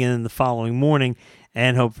evening and in the following morning,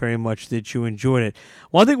 and hope very much that you enjoyed it.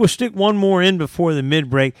 Well, I think we'll stick one more in before the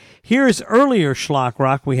mid-break. Here is earlier Shlock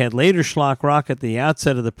Rock. We had later Shlock Rock at the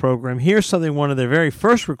outset of the program. Here's something, one of their very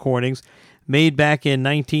first recordings, made back in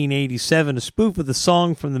 1987, a spoof of the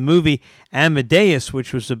song from the movie Amadeus,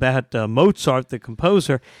 which was about Mozart, the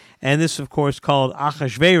composer. And this, of course, called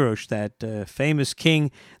Achashverosh, that famous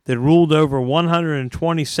king that ruled over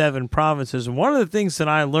 127 provinces. And one of the things that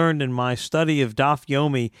I learned in my study of Daf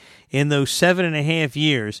Yomi in those 7.5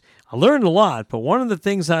 years, I learned a lot, but one of the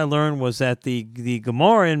things I learned was that the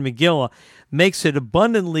Gemara in Megillah makes it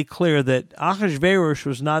abundantly clear that Achashverosh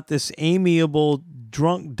was not this amiable,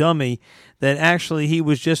 drunk dummy, that actually he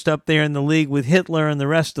was just up there in the league with Hitler and the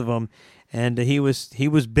rest of them. And he was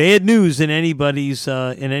bad news in anybody's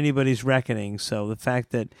reckoning. So the fact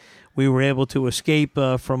that we were able to escape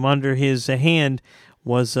from under his hand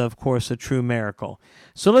was, of course, a true miracle.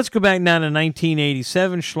 So let's go back now to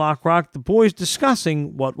 1987, Shlock Rock, the boys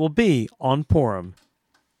discussing what will be on Purim.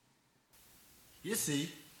 You see,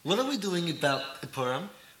 what are we doing about Purim?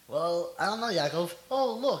 Well, I don't know, Yaakov.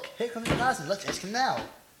 Oh, look, here comes Chazan. Let's ask him now.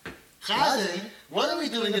 Chazan, what are we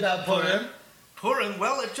doing about Purim? Purim,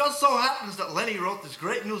 well, it just so happens that Lenny wrote this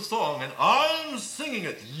great new song, and I'm singing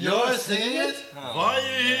it. You're singing it?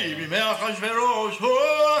 Vayehi b'mei Achashverosh, No,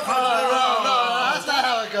 that's not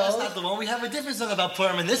how it goes. That's not the one. We have a different song about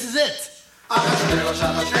Purim, and this is it. Achashverosh,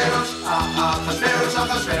 Achashverosh, Achashverosh,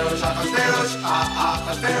 Achashverosh, Achashverosh,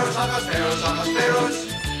 Achashverosh, Achashverosh, Achashverosh,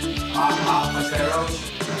 Achashverosh.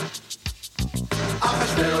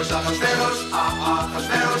 Achashverosh, Achashverosh,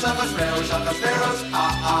 Achashverosh, Achashverosh, Achashverosh,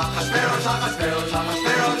 Achashverosh, Achashverosh,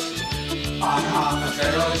 Achashverosh,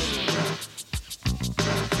 Achashverosh.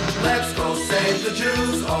 Let's go save the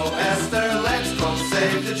Jews, oh Esther, let's go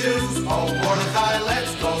save the Jews, oh Mordechai,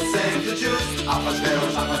 let's go save the Jews,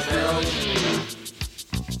 Achashverosh, Achashverosh.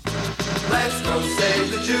 Let's go save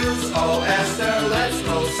the Jews, oh Esther, let's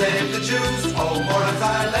go save the Jews, oh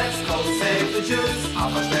Mordechai, let's go save the Jews,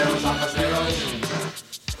 Achashverosh, Achashverosh.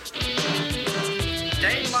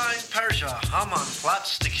 Dayline Persia, Haman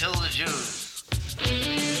plots to kill the Jews.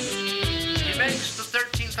 He makes the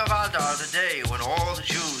 13th of Adar the day when all the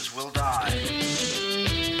Jews will die.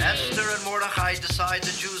 Esther and Mordechai decide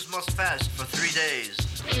the Jews must fast for 3 days.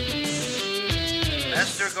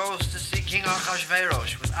 Esther goes to see King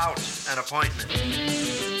Achashverosh without an appointment.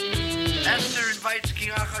 Esther invites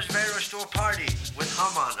King Achashverosh to a party with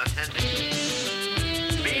Haman attending.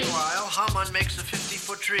 Meanwhile, Haman makes a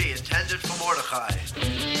 50-foot tree intended for Mordechai.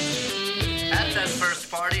 At that first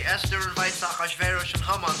party, Esther invites Achashverosh and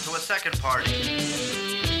Haman to a second party.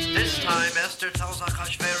 This time, Esther tells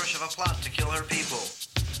Achashverosh of a plot to kill her people.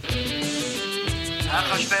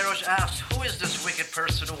 Achashverosh asks, who is this wicked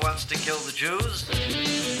person who wants to kill the Jews?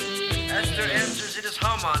 Esther answers it is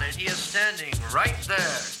Haman, and he is standing right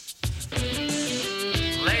there.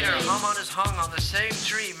 Later, Haman is hung on the same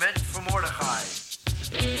tree meant for Mordechai.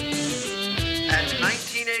 And in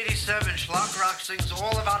 1987, Shlock Rock sings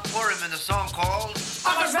all about Purim in a song called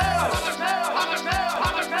Achashverosh, Achashverosh,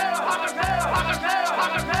 Achashverosh, Achashverosh, Achashverosh,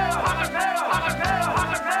 Achashverosh,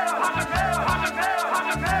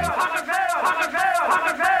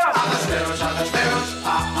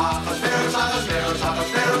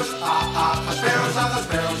 Achashverosh,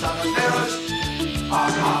 Achashverosh,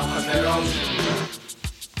 Achashverosh.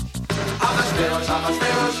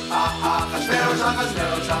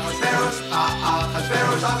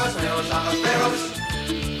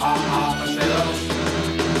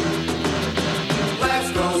 Let's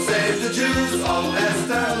go save the Jews, oh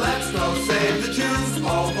Esther, let's go save the Jews,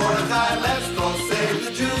 oh Mordechai, let's go save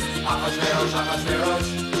the Jews, Achashverosh, Achashverosh.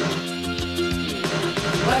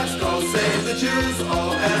 Let's go save the Jews,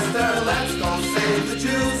 oh Esther, let's go save the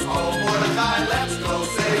Jews, oh Mordechai, let's go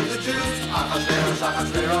save the Jews, Achashverosh,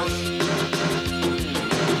 Achashverosh.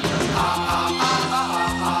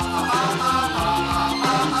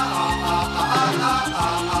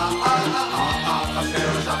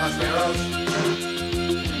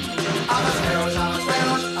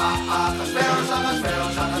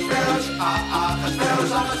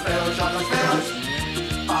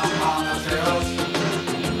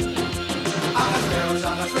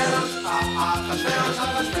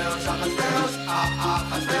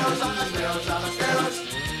 Achashverosh,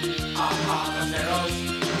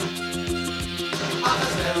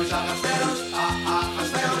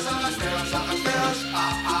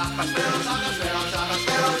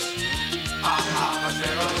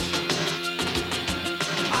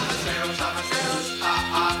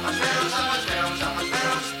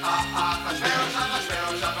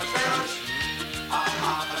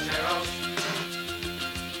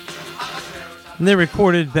 And they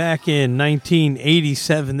recorded back in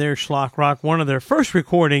 1987 their Schlock Rock, one of their first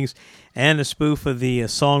recordings, and a spoof of the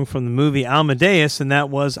song from the movie Amadeus, and that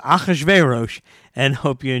was Achashverosh, and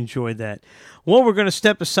hope you enjoyed that. Well, we're going to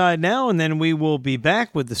step aside now, and then we will be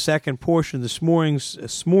back with the second portion of this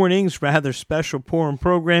morning's rather special Purim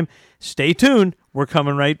program. Stay tuned. We're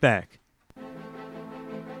coming right back.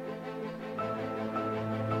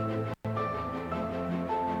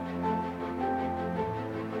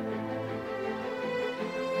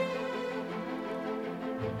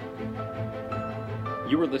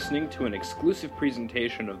 You are listening to an exclusive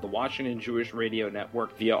presentation of the Washington Jewish Radio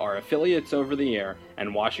Network via our affiliates over the air and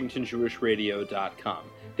WashingtonJewishRadio.com.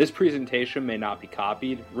 This presentation may not be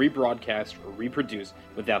copied, rebroadcast, or reproduced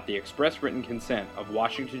without the express written consent of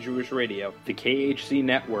Washington Jewish Radio, the KHC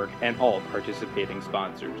Network, and all participating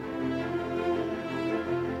sponsors.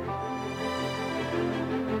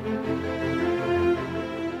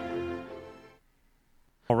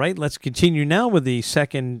 All right, let's continue now with the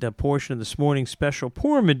second portion of this morning's special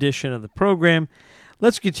Purim edition of the program.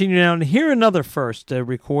 Let's continue now and hear another first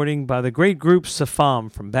recording by the great group Safam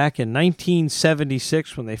from back in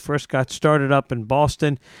 1976 when they first got started up in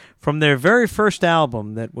Boston. From their very first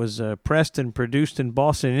album that was pressed and produced in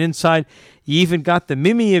Boston. And inside, you even got the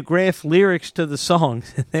mimeograph lyrics to the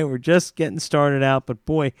songs. They were just getting started out, but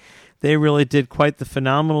boy, they really did quite the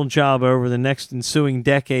phenomenal job over the next ensuing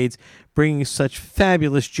decades, bringing such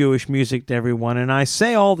fabulous Jewish music to everyone. And I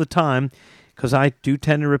say all the time, because I do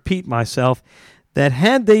tend to repeat myself, that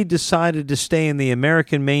had they decided to stay in the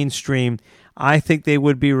American mainstream, I think they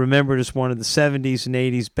would be remembered as one of the 70s and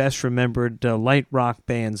 80s best remembered light rock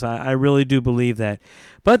bands. I really do believe that.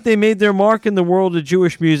 But they made their mark in the world of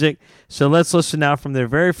Jewish music, so let's listen now from their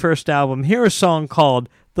very first album. Here's a song called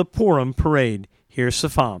The Purim Parade. Here's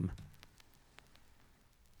Safam.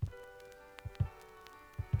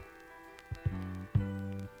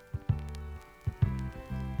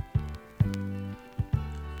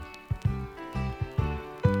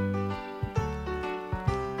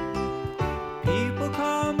 People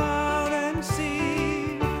come out and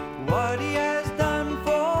see what he has done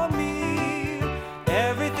for me.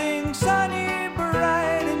 Everything sunny,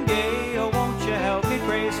 bright and gay. Oh, won't you help me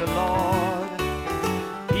praise the Lord?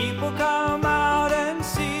 People come out and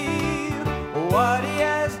see what he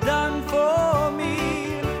has done for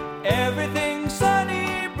me. Everything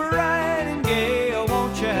sunny, bright and gay. Oh,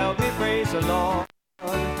 won't you help me praise the Lord?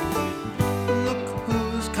 Look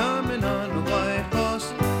who's coming on the white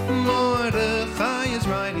horse. Mordechai is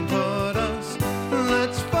riding toward us.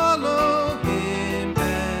 Let's follow him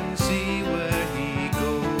and see where he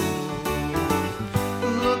goes.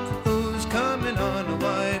 Look who's coming on a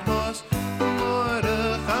white horse.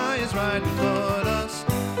 Mordechai is riding toward us.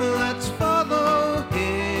 Let's follow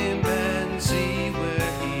him and see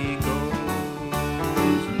where he goes.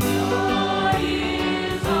 Lord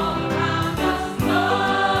is all around us.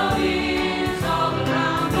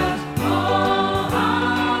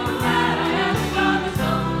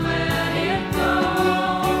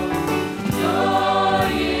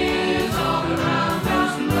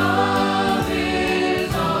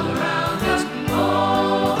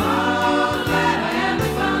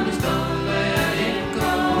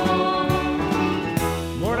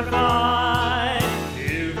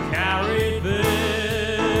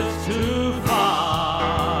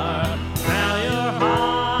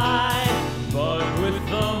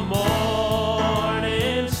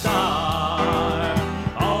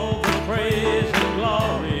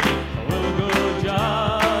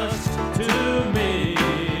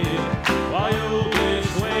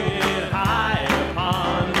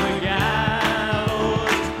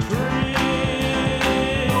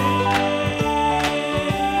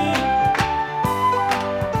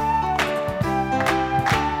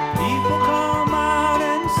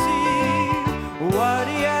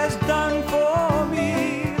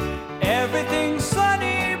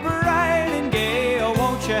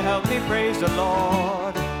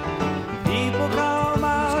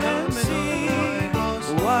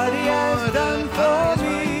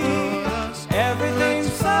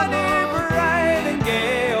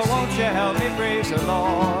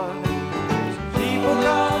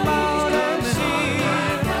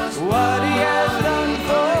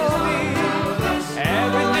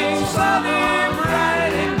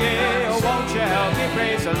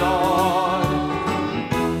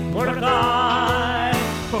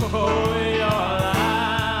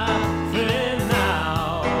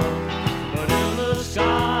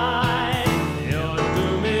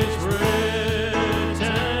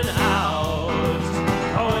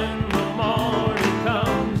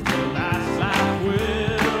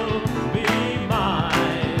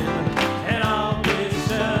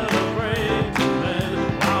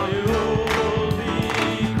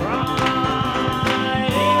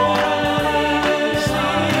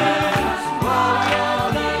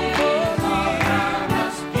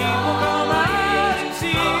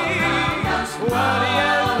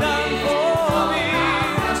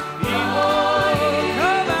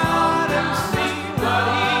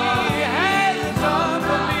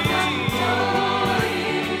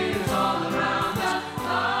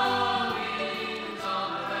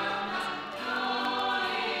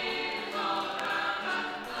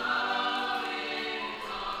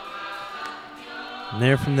 And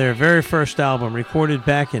they're from their very first album, recorded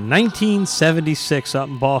back in 1976 up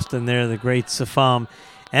in Boston there, the great Safam.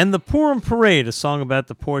 And the Purim Parade, a song about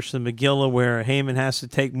the portion of the Megillah where Haman has to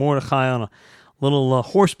take Mordechai on a little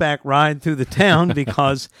horseback ride through the town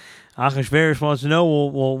because Achashverosh wants to know,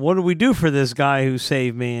 well, what do we do for this guy who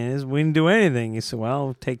saved me? And we didn't do anything. He said,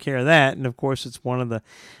 well, take care of that. And, of course, it's one of the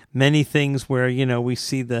many things where, we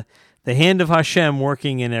see the hand of Hashem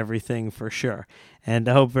working in everything for sure. And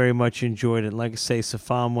I hope very much you enjoyed it. Like I say,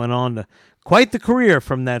 Safam went on to quite the career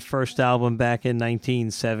from that first album back in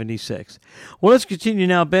 1976. Well, let's continue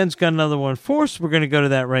now. Ben's got another one for us. We're going to go to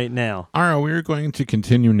that right now. All right, we're going to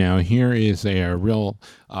continue now. Here is a real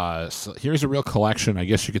collection, I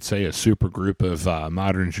guess you could say a super group of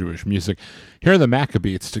modern Jewish music. Here are the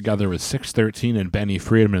Maccabees together with 613 and Benny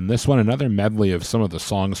Friedman. This one, another medley of some of the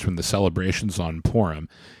songs from the celebrations on Purim.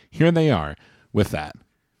 Here they are with that.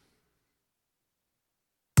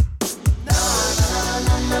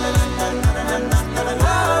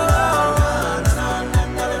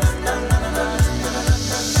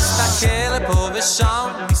 ושם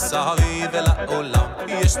מסביב אל העולם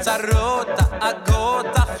יש צרות, דאגות,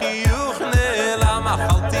 החיוך נעלם אך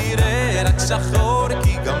אל תראה רק שחור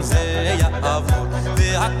כי גם זה יעבור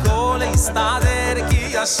והכל יסתדר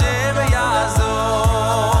כי השם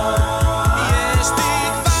יעזור יש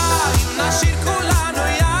תקווה אם נשאיר כולנו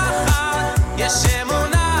יחד יש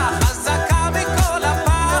אמונה חזקה מכל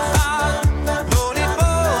הפחד לא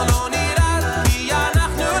ניפול, לא נרד כי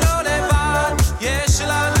אנחנו לא לבד יש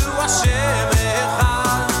לנו השם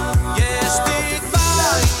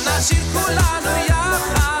נשאיר כולנו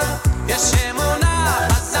יחד יש אמונה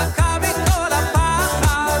חזקה מכל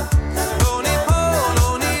הפחד לא ניפול,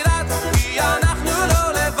 לא נרד כי אנחנו לא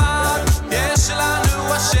לבד יש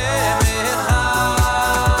לנו השם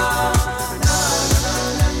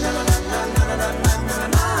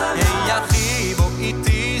היי אחי בוא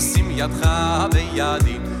איתי שים ידך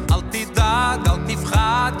בידי אל תדאג, אל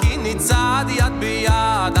תפחד כי נצעד יד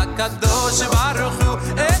ביד הקדוש ברוך הוא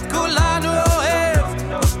את כולנו אוהב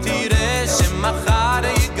תראה שמחר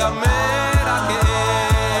ייגמר הכאב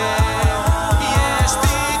יש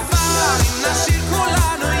תקווה אם נשאיר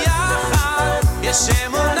כולנו יחד יש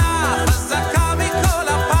אמונה חזקה מכל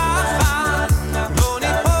הפחד לא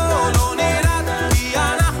ניפול, לא נרד כי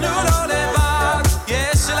אנחנו לא לבד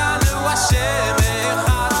יש לנו השם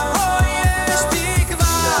אחד יש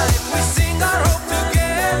תקווה if we sing our hope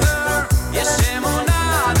together יש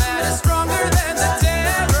אמונה that is stronger than the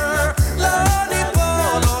terror לא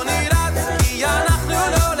ניפול, לא נרד כי אנחנו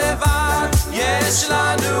לא לבד יש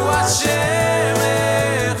לנו השם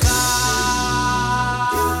אחד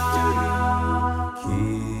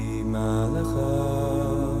כי מלאכיו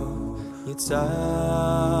יצב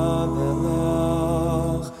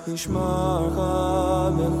אלך ישמרך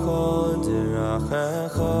בכל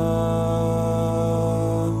דרכיך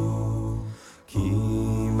כי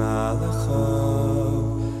מלאכיו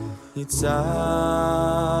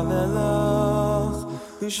יצב אלך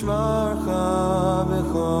ישמרך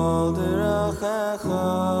בכל דרכיך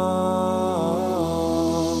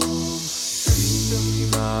כי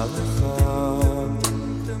מלאכיו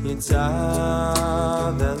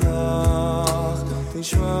יצב אלך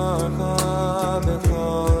ישמרך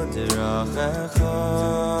בכל דרכיך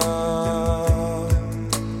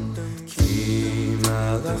כי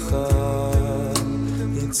מלאכיו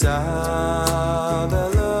יצב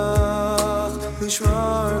אלך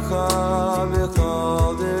ישמרך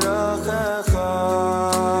בכל דרכיך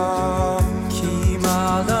כי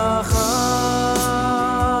מלאכיו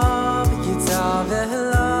יצב אלך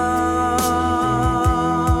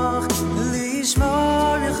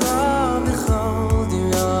לשמרך בכל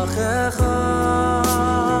דרכיך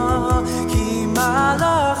כי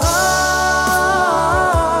מלאכיו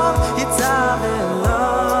יצב אלך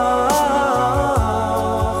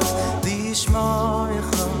לשמרך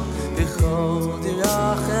בכל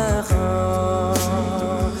דרכיך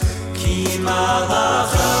כי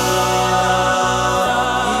מלאכיו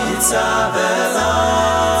יצב אלך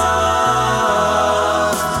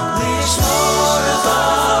לשמרך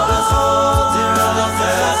בכל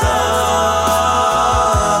דרכיך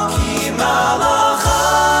כי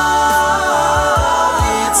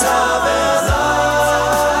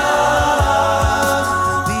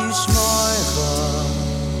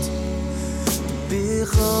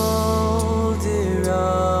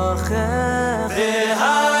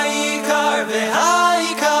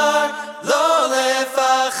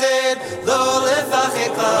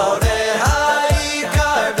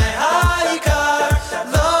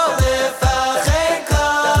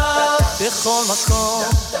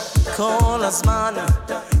כל הזמן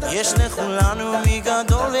יש לכולנו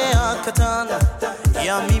מגדול ועד קטן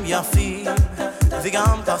ימים יפים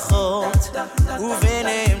וגם פחות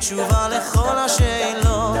וביניהם תשובה לכל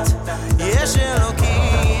השאלות יש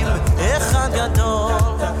אלוקים אחד גדול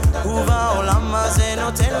ובעולם הזה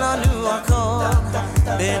נותן לנו הכל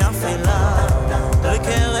בין אפלה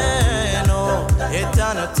לקרנו את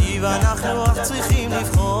הנתיב אנחנו רק צריכים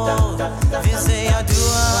לבחור וזה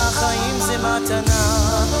ידוע החיים זה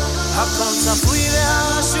מתנה הכל צפוי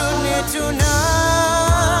והרשות נתונה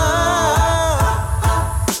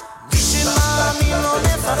מי שמאמין לא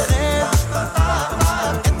מפחד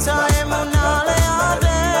את האמונה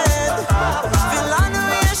לאבד ולנו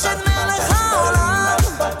יש את מלך העולם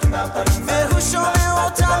והוא שומר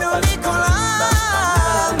אותנו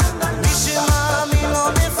מכולם מי שמאמין לא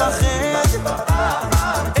מפחד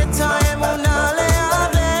את האמונה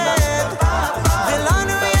לאבד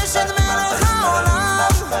ולנו יש את מלך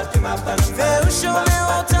העולם והוא שומר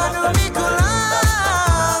אותנו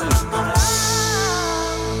מכולם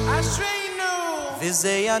וזה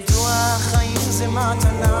ידוע החיים זה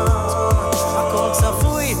מתנה הכל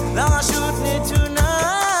צפוי לרשות נתונה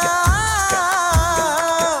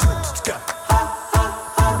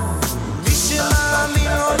מי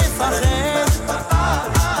שמאמין לא מפחד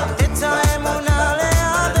את האמונה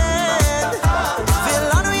לאבד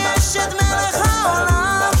ולנו יש את מלך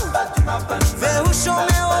העולם והוא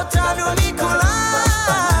שומר אותנו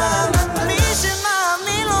מכולם מי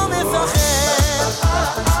שמאמין לא מפחד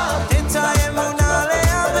את האמונה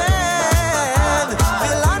לאבד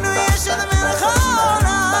ולנו יש את מלך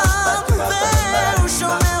העולם והוא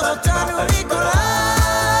שומר אותנו מכולם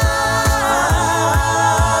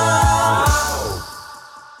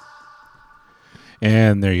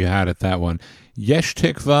And there you had it, that one. Yesh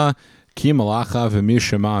Tikva, Ki Malacha,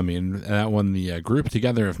 V'Mish Shemamin. That one, the group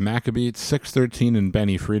together of Maccabees, 613 and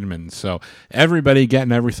Benny Friedman. So everybody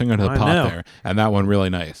getting everything into the pot there. And that one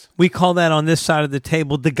really nice. We call that on this side of the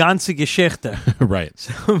table the ganze Geschichte. Right.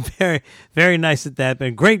 So very, very nice at that.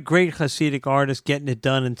 But great Hasidic artist getting it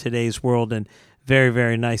done in today's world, and very,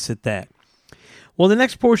 very nice at that. Well, the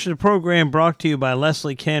next portion of the program brought to you by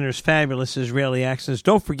Leslie Cantor's Fabulous Israeli Accents.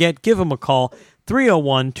 Don't forget, give them a call,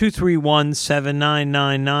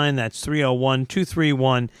 301-231-7999. That's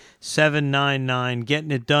 301-231-7999.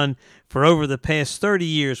 Getting it done for over the past 30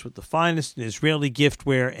 years with the finest in Israeli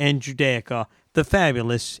giftware and Judaica, the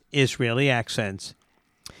Fabulous Israeli Accents.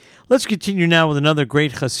 Let's continue now with another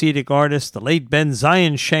great Hasidic artist, the late Ben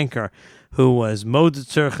Zion Schenker, who was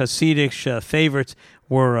Moditzer Hasidic favorites,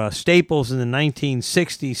 were staples in the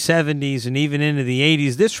 1960s, 70s, and even into the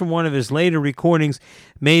 80s. This from one of his later recordings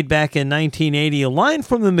made back in 1980, a line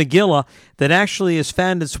from the Megillah that actually has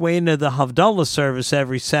found its way into the Havdalah service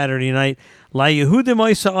every Saturday night. La Yehudim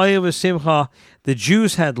Oisa Oya V'Simcha, the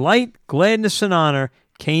Jews had light, gladness, and honor,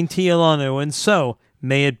 Kain Tiyalanu, and so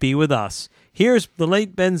may it be with us. Here's the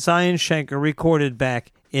late Ben Zion Schenker, recorded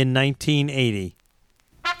back in 1980.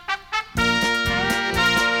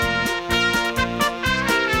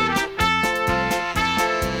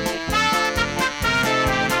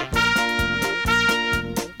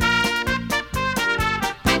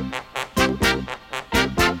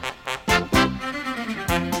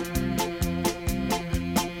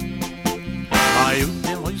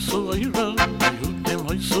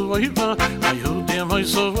 Ayudim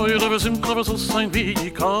hoyso vayra besimcha besosain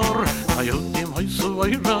vikar Ayudim hoyso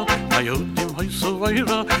vayra Ayudim hoyso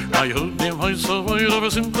vayra Ayudim hoyso vayra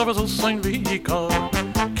besimcha besosain vikar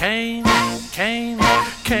Kain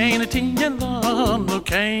etinyen lanu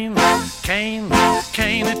Kain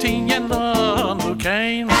etinyen lanu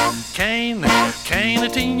Kain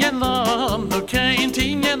etinyen lanu Kain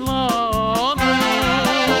etinyen lanu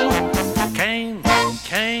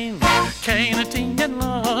Kain etinyen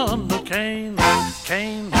lanu Kain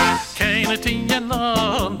etinyen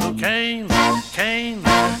lanu Kain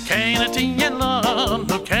etinyen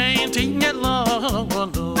lanu Kain etinyen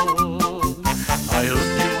lanu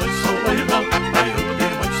Ayudim hoyso vayra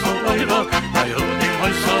Ayudim hoyso vayra Ayudim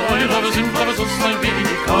hoyso vayra besimcha besosain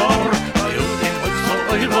vikar Ayudim hoyso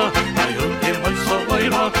vayra Ayudim hoyso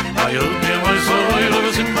vayra Ayudim hoyso vayra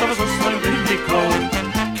besimcha besosain vikar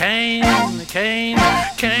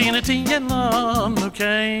Kain etinyen lanu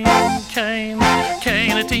Kain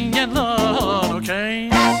etinyen lanu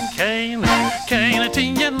Kain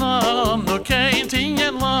etinyen lanu Kain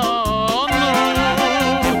etinyen lanu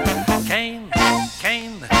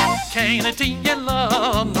Kain etinyen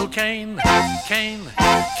lanu Kain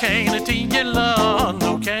etinyen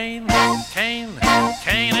lanu Kain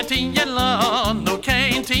etinyen lanu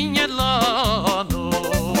Kain etinyen lanu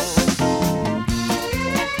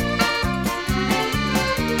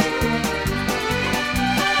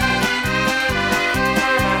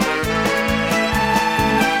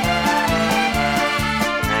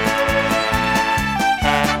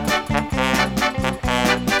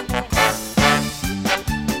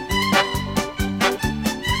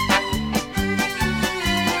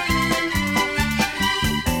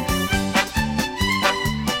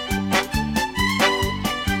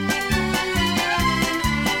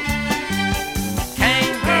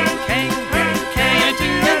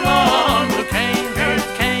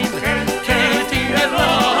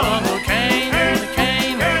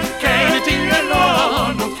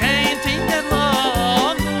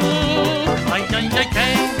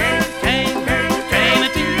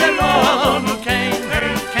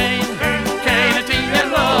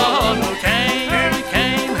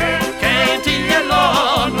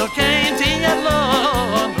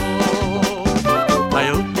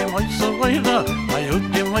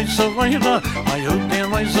weira,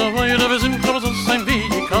 Ayudim Haisa weira, wir sind groß als ein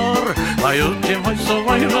Vikar. Ayudim Haisa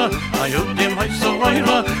weira, Ayudim Haisa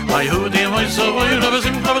weira, Ayudim Haisa weira, wir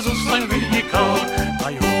sind groß als ein Vikar.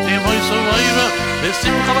 Ayudim Haisa weira, wir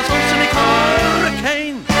sind groß als ein Vikar.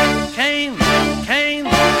 Cain, Cain, Cain,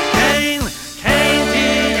 Cain, Cain,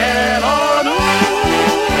 Tielonu.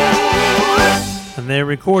 And they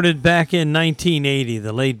recorded back in 1980,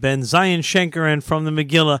 the late Ben Zion Schenker, and from the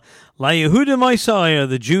Megillah, La Yehudim Isaiah,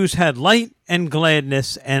 the Jews had light and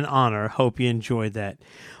gladness and honor. Hope you enjoyed that.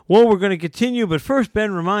 Well, we're going to continue, but first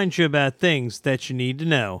Ben reminds you about things that you need to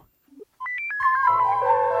know.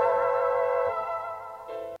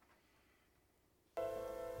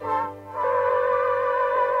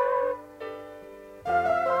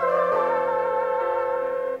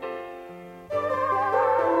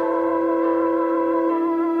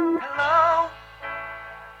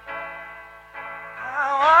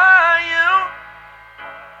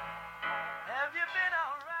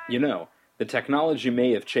 You know, the technology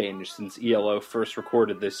may have changed since ELO first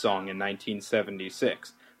recorded this song in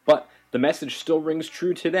 1976, but the message still rings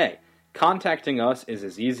true today. Contacting us is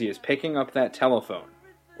as easy as picking up that telephone,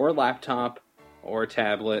 or laptop, or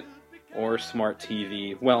tablet, or smart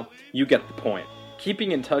TV. Well, you get the point.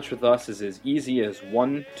 Keeping in touch with us is as easy as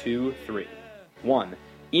 1, 2, 3. 1.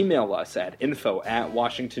 Email us at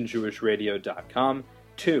info@washingtonjewishradio.com.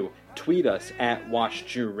 2. Tweet us at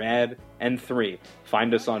WashJewRad. And 3.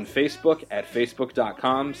 Find us on Facebook at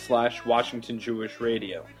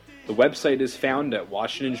facebook.com/WashingtonJewishRadio. The website is found at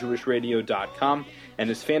WashingtonJewishRadio.com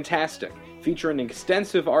and is fantastic, featuring an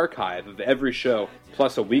extensive archive of every show,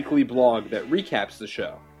 plus a weekly blog that recaps the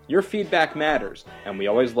show. Your feedback matters, and we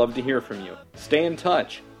always love to hear from you. Stay in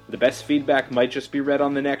touch. The best feedback might just be read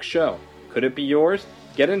on the next show. Could it be yours?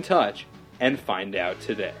 Get in touch and find out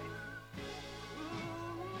today.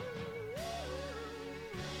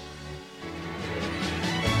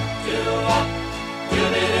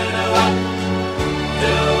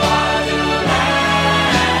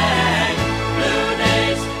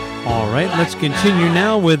 All right, let's continue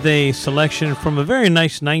now with a selection from a very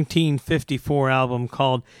nice 1954 album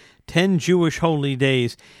called 10 Jewish Holy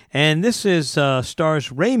Days. And this is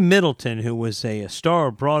stars Ray Middleton, who was a star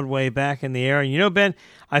of Broadway back in the era. You know, Ben,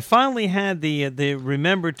 I finally had the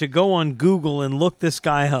remembered to go on Google and look this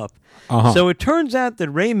guy up. So it turns out that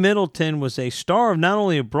Ray Middleton was a star of not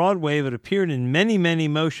only of Broadway, but appeared in many, many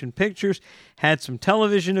motion pictures, had some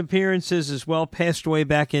television appearances as well, passed away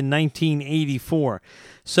back in 1984.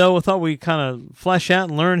 So I thought we'd kind of flesh out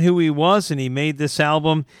and learn who he was, and he made this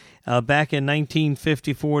album back in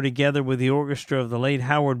 1954 together with the orchestra of the late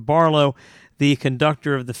Howard Barlow, the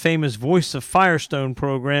conductor of the famous Voice of Firestone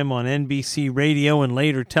program on NBC radio and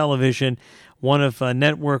later television, one of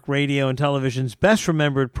network radio and television's best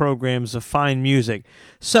remembered programs of fine music.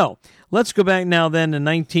 So, let's go back now then to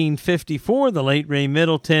 1954, the late Ray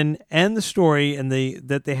Middleton, and the story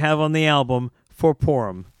that they have on the album for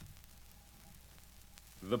Purim.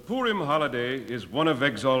 The Purim holiday is one of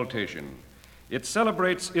exaltation. It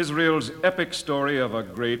celebrates Israel's epic story of a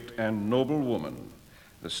great and noble woman.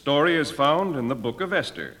 The story is found in the book of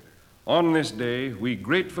Esther. On this day, we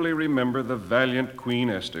gratefully remember the valiant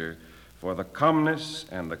Queen Esther for the calmness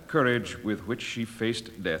and the courage with which she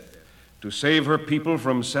faced death to save her people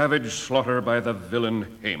from savage slaughter by the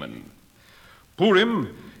villain Haman.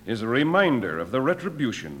 Purim is a reminder of the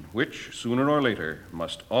retribution which, sooner or later,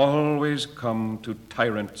 must always come to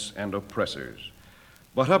tyrants and oppressors.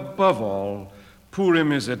 But above all,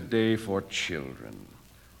 Purim is a day for children.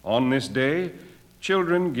 On this day,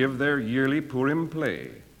 children give their yearly Purim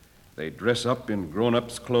play. They dress up in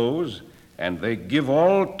grown-ups' clothes, and they give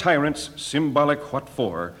all tyrants symbolic what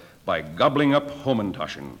for by gobbling up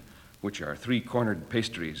Homentaschen, which are three-cornered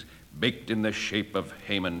pastries baked in the shape of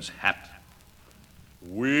Haman's hat.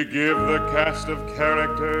 We give the cast of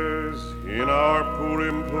characters in our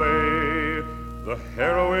Purim play. The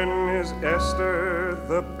heroine is Esther,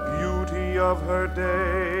 the beauty of her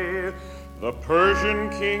day. The Persian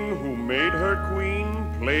king who made her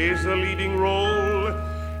queen plays a leading role,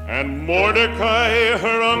 and Mordecai,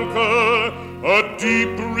 her uncle, a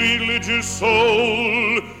deep religious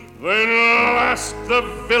soul. Then last the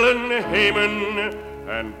villain Haman,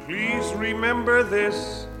 and please remember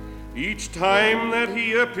this, each time that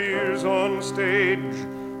he appears on stage,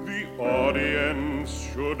 the audience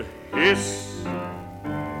should hiss.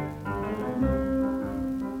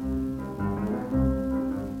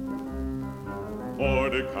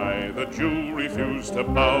 Mordecai the Jew refused to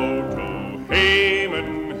bow to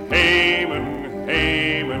Haman, Haman,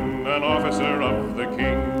 Haman, an officer of the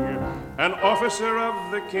king. An officer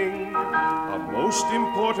of the king, a most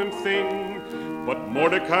important thing. But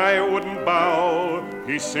Mordecai wouldn't bow,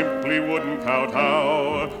 he simply wouldn't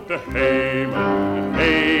kowtow to Haman,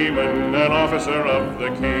 Haman, an officer of the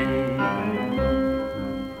king.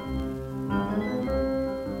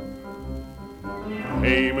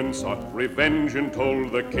 Haman sought revenge and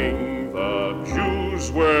told the king the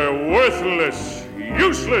Jews were worthless,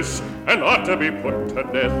 useless, and ought to be put to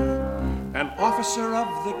death. An officer of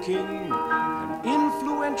the king, an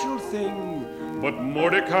influential thing. But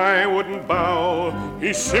Mordecai wouldn't bow,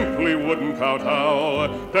 he simply wouldn't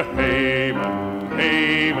kowtow to Haman,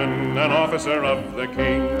 Haman, an officer of the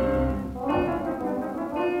king.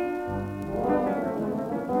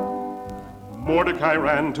 Mordecai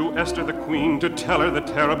ran to Esther the queen to tell her the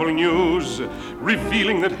terrible news,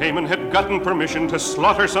 revealing that Haman had gotten permission to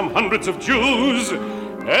slaughter some hundreds of Jews.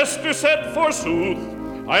 Esther said, forsooth,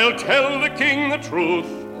 I'll tell the king the truth.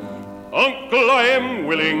 Uncle, I am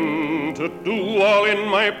willing to do all in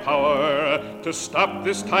my power to stop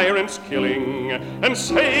this tyrant's killing and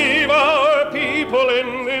save our people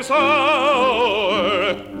in this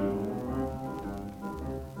hour.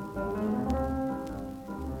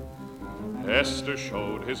 Esther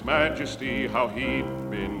showed his majesty how he'd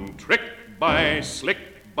been tricked by,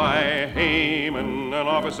 slicked by Haman, an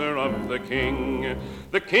officer of the king.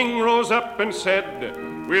 The king rose up and said,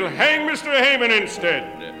 we'll hang Mr. Haman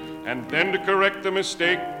instead. And then to correct the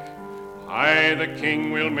mistake, I, the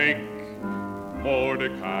king, will make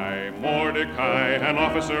Mordecai, Mordecai, an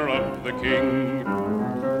officer of the king.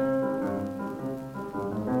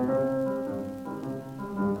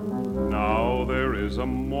 Now there is a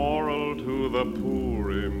moral to the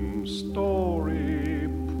Purim story,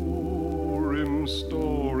 Purim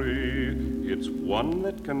story. It's one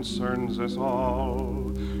that concerns us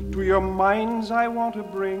all. To your minds I want to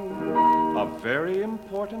bring a very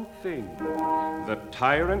important thing. The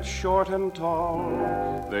tyrants short and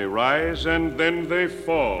tall, they rise and then they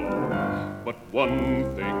fall. But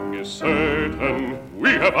one thing is certain, we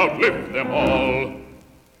have outlived them all.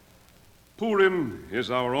 Purim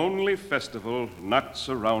is our only festival not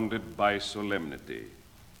surrounded by solemnity.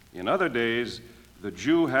 In other days, the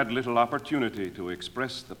Jew had little opportunity to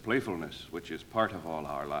express the playfulness which is part of all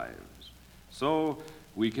our lives. So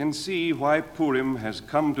we can see why Purim has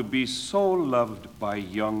come to be so loved by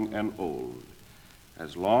young and old.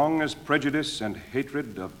 As long as prejudice and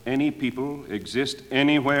hatred of any people exist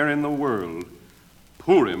anywhere in the world,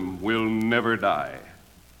 Purim will never die.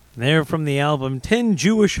 There from the album 10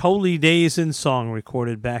 Jewish Holy Days in Song,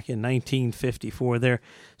 recorded back in 1954. Their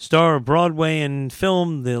star of Broadway and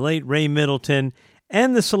film, the late Ray Middleton,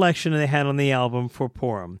 and the selection they had on the album for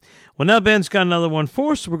Purim. Well, now Ben's got another one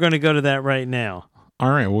for us, so we're going to go to that right now.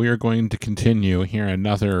 All right, we are going to continue here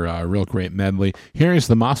another real great medley. Here is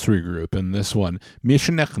the Masri group, and this one,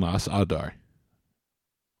 Mishnechnas Adar.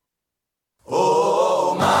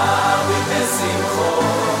 Oh, Mari Besimcho,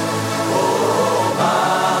 oh,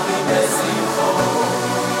 Mari Besimcho,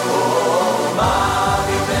 oh,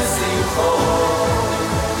 Mari Besimcho,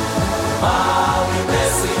 Mari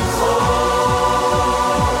Besimcho.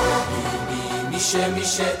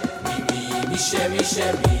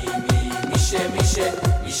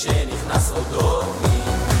 Mishe נכנס אודו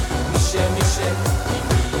Mishe נכנס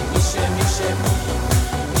אודו Mishe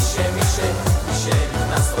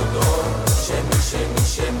נכנס אודו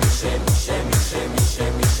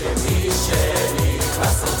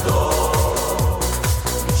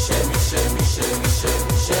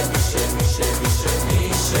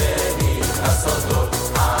Mishe נכנס אודו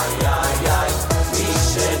איי איי איי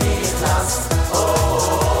Mishe נכנס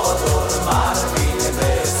אודו מרבין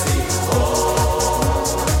בשיחו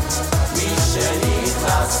Mishe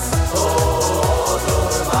נכנס אודו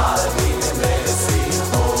מרבין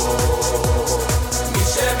בשיחו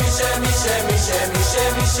Mishe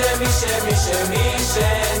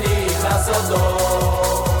נכנס אודו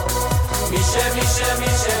Mishe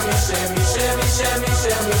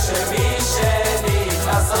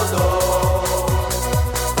נכנס אודו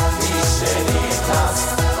Mishe נכנס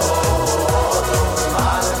אודו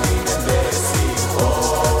מרבין בשיחו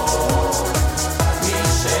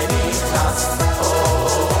Mishe נכנס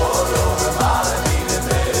אודו מרבין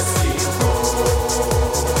בשיחו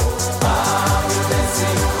מרבין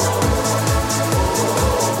בשיחו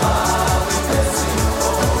מרבין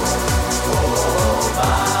בשיחו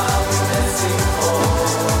מרבין בשיחו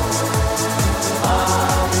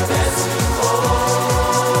מרבין בשיחו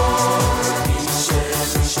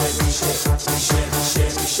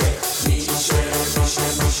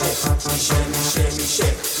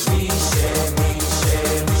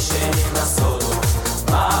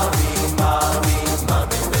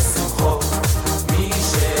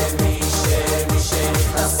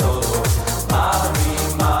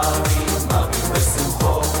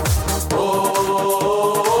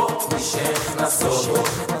נכנסות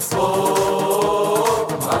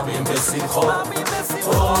מרבים בשמחות מי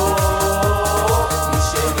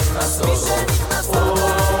שנכנסות מרבים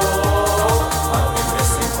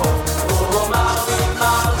בשמחות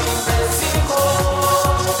מרבים בשמחות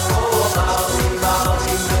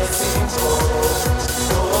מרבים בשמחות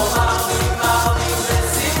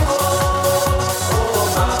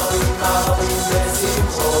מרבים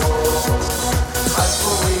בשמחות חג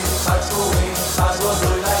פורים חג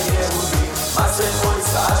גדול ליהודים מעשה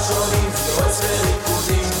מועצה שונים יועץ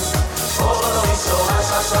וריקודים אורנו אישו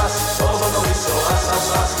הששש אורנו אישו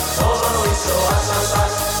הששש אורנו אישו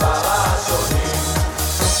הששש ברשונים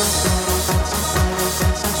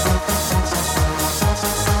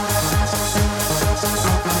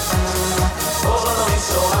אורנו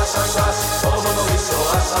אישו הששש אורנו אישו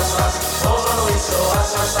הששש אורנו אישו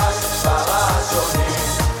הששש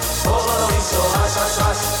ברשונים אורנו אישו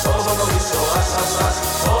הששש אורנו אישו הששש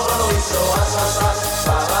אורנו אישו הששש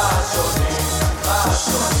ברשונים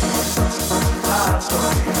ברשונים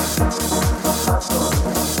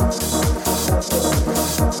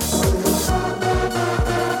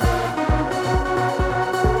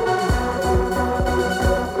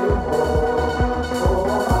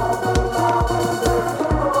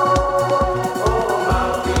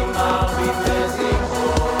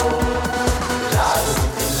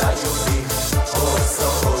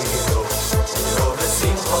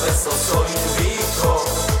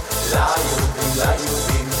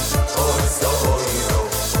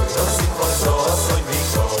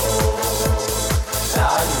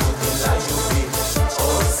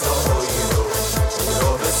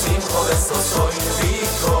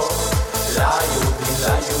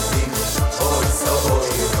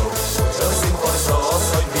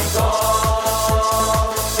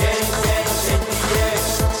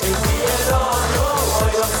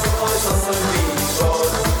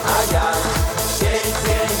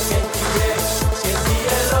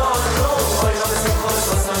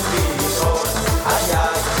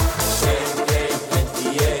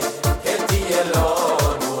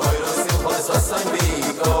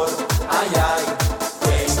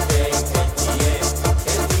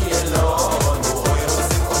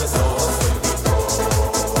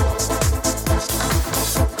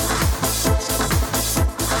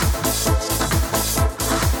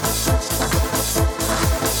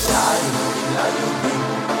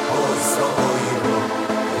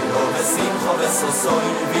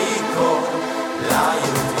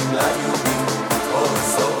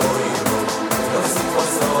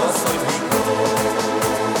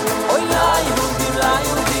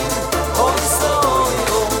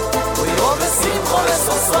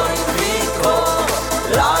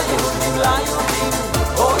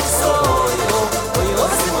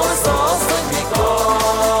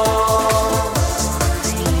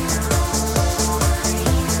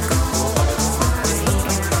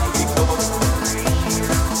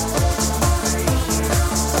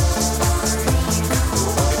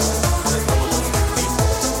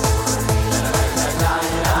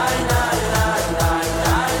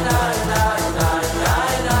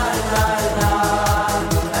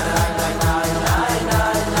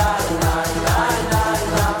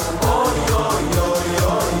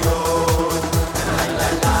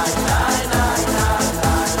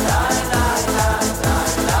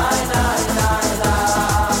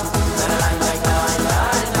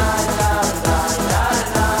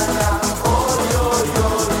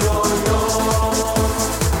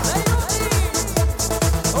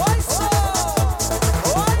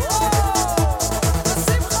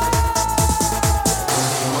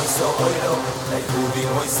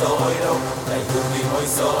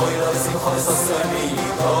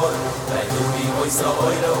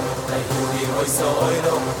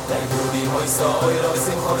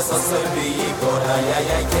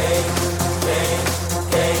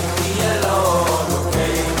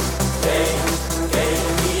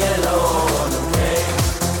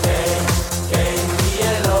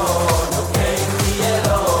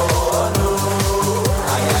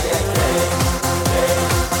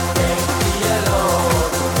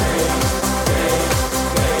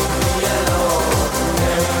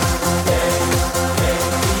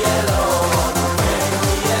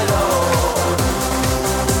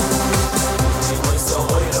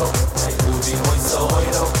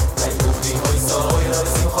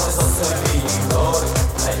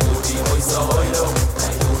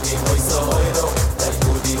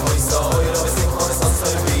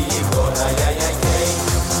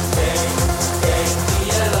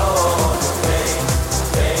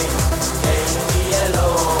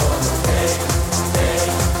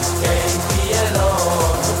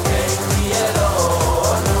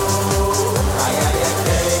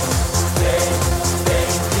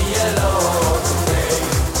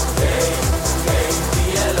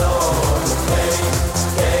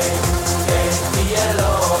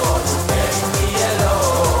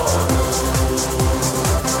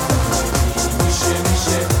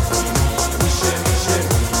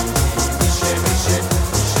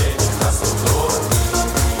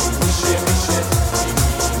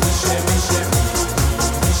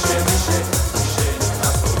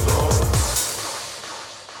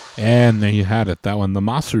And there you had it. That one, the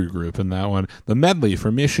Masur group, and that one, the medley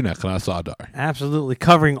for Mishneh Knas Adar. Absolutely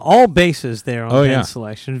covering all bases there on Ben's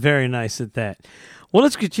selection. Very nice at that. Well,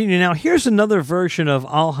 let's continue now. Here's another version of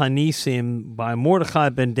Al Hanisim by Mordechai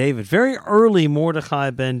Ben David. Very early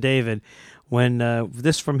Mordechai Ben David, when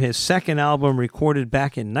this from his second album recorded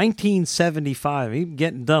back in 1975. He'd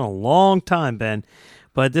getting done a long time, Ben.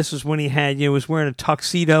 But this was when he had, was wearing a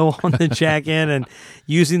tuxedo on the jacket and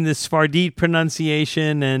using the Sfardit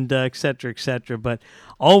pronunciation and et cetera, et cetera. But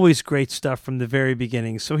always great stuff from the very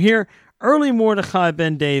beginning. So here, early Mordechai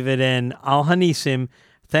Ben David and Al Hanisim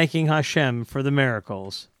thanking Hashem for the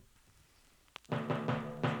miracles.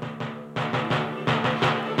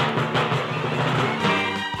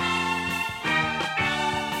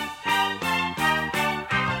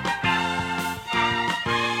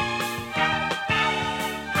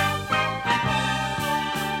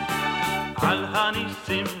 על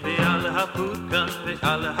הניסים ועל הפורקן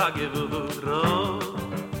ועל הגבורות,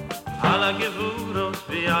 על הגבורות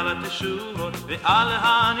ועל התשובות ועל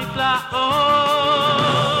הנפלאות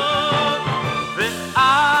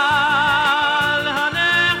ועל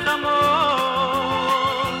הנחמות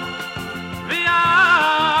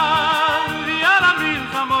ועל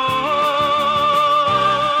המלחמות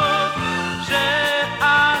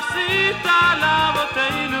שעשית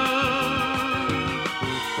לאבותינו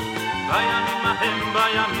בימים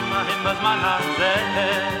ההם בזמן הזה.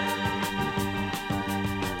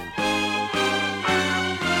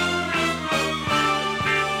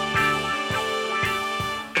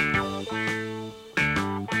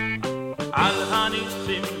 על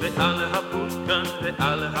הניסים ועל הפורקן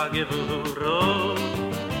ועל הגבורות,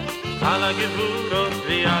 על הגבורות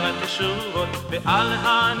ועל התשובות ועל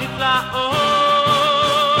הנפלאות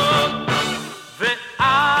ועל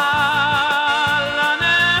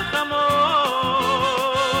הנחמות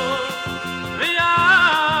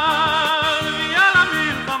ועל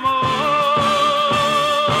המלחמות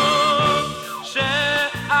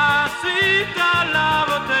שעשית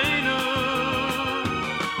לאבותינו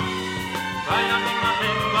בימים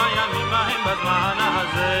ההם בזמן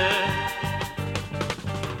הזה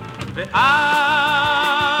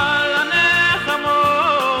ועל הנחמות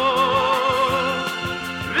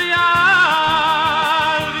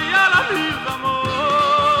ועל המלחמות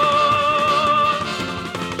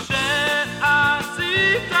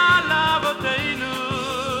שעשית לאבותינו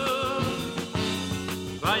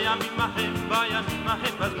בימים ההם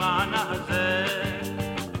בזמן הזה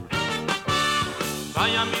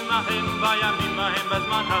בימים ההם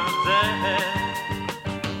בזמן הזה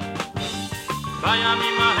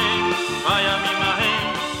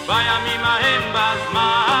בימים ההם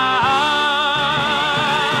בזמן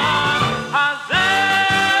הזה.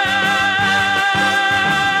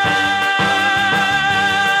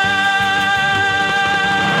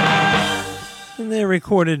 And they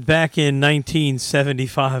recorded back in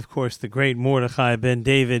 1975, of course, the great Mordechai Ben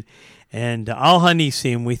David and Al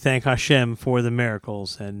Hanisim. We thank Hashem for the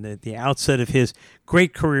miracles and at the outset of his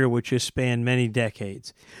great career, which has spanned many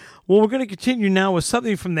decades. Well, we're going to continue now with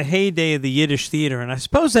something from the heyday of the Yiddish theater, and I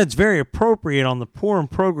suppose that's very appropriate on the Purim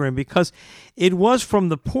program because it was from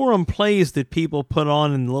the Purim plays that people put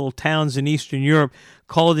on in little towns in Eastern Europe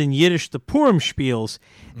called in Yiddish the Purim spiels,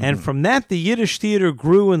 and from that the Yiddish theater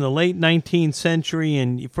grew in the late 19th century,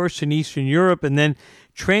 and first in Eastern Europe, and then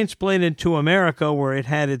transplanted to America, where it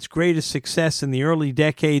had its greatest success in the early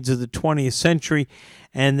decades of the 20th century,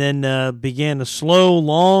 and then began a slow,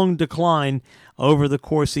 long decline over the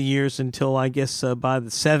course of years until, I guess, by the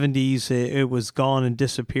 70s, it was gone and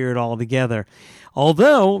disappeared altogether.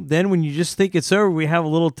 Although, then when you just think it's over, we have a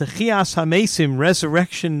little Techias HaMesim,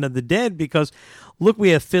 Resurrection of the Dead, because, look, we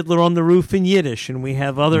have Fiddler on the Roof in Yiddish, and we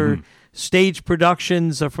have other stage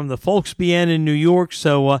productions from the Volksbien in New York,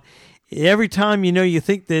 so every time, you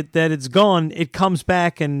think that it's gone, it comes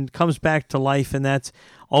back and comes back to life, and that's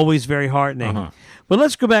always very heartening. But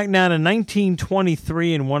let's go back now to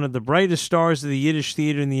 1923, and one of the brightest stars of the Yiddish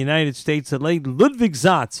theater in the United States, the late Ludwig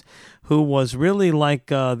Zatz, who was really like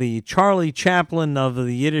the Charlie Chaplin of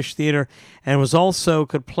the Yiddish theater, and was also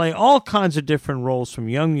could play all kinds of different roles, from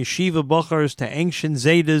young yeshiva buchers to ancient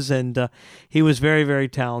zetas, and he was very, very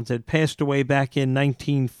talented. Passed away back in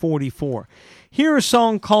 1944. Here a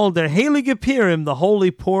song called Der Heilige Purim, the Holy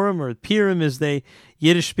Purim, or Purim as they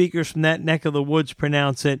Yiddish speakers from that neck of the woods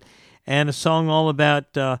pronounce it, and a song all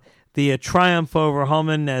about the triumph over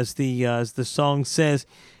Haman, as the song says,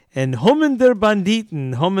 and Haman der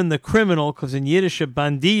Banditen, Haman the criminal, because in Yiddish a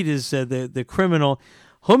bandit is the criminal.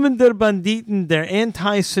 Haman der Banditen, der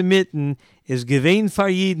Anti-Semiten, is gewein for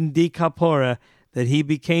Yidden die Kapora, that he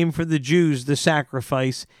became for the Jews the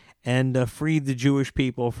sacrifice, and freed the Jewish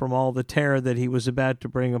people from all the terror that he was about to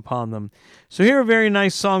bring upon them. So here a very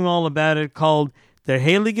nice song all about it called Der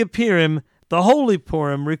Heilige Purim, the Holy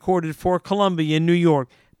Purim, recorded for Columbia in New York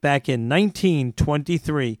back in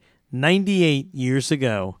 1923, 98 years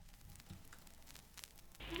ago.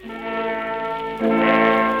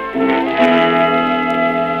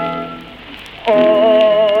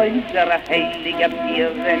 Oy, der heilige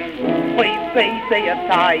Purim, oy, weise ja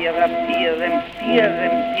teure Purim,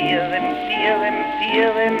 Purim, Purim, Purim,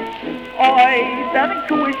 Purim. Oy, der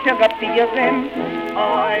kusche Purim,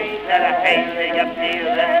 oy, der heilige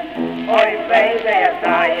Purim, oy, weise ja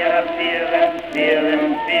teure Purim, Purim,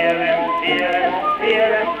 Purim, Purim,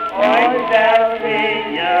 Purim, oy, der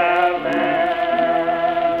Purim.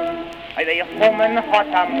 Oy, der Hummen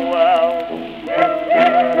hat am World.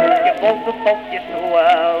 Gewollt das Volk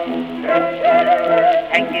Yisroel.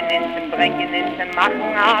 Henken inten, brengen inten,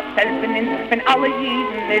 machen ab, helfen inten, wenn alle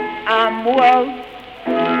Jiden mit Amor.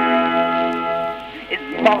 Ist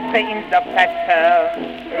Morche in der Fette,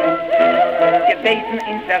 gewesen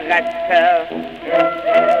in der Rette.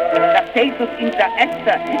 Das Jesus in der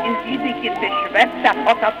Esse, in Jüdige die Schwester,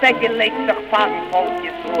 hat weggelegt sich fahren Volk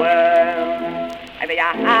Yisroel. Aber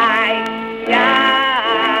ja,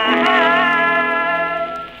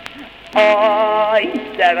 Oy,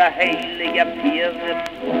 der heilige Purim,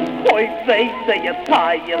 oy, weise ja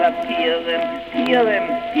teure Purim, Purim,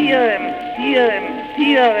 Purim, Purim,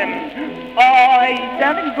 Purim. Oy,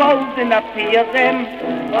 der goldene Purim,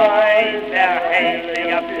 oy, der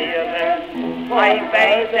heilige Purim, oy,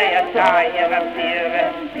 weise ja teure Purim,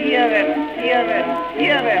 Purim, Purim,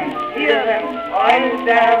 Purim, Purim, oy,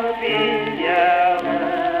 der Purim.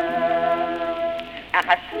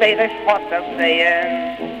 Ach, Spanisch hat sehen,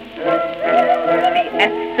 die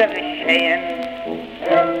Äste geschehen.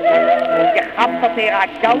 Gehabt hat a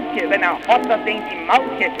Gaukje, wenn hat das in die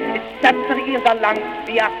Mauke, ist Zepter ihr da lang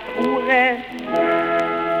wie a Trure.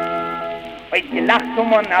 Euch gelacht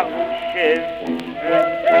a Rusche,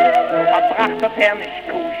 verbracht hat nicht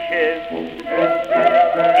Kusche.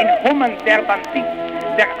 In Hummen der Bandit,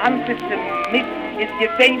 der Antisemit, ist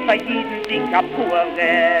gewähnt bei jedem die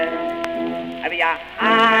Kapure. Aber ja,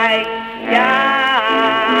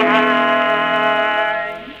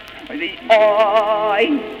 oy,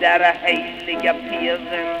 der heilige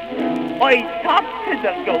Purim, oy, tapte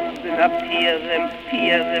der goldene Purim,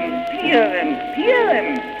 Purim, Purim, Purim,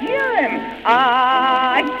 Purim,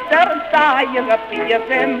 ay, der teure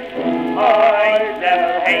Purim, oy, der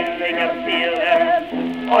heilige Purim,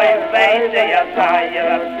 oy, weise ja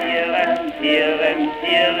teure Purim, Purim,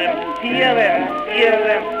 Purim, Purim,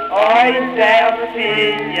 Purim, oy, der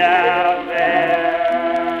Purim.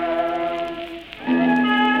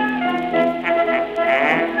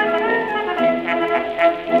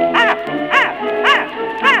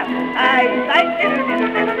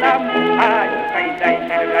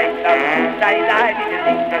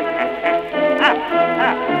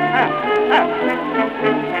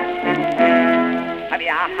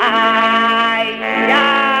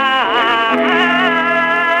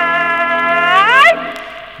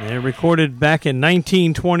 They're recorded back in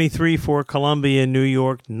 1923 for Columbia in New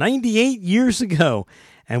York, 98 years ago.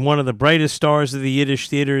 And one of the brightest stars of the Yiddish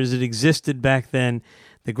theater as it existed back then,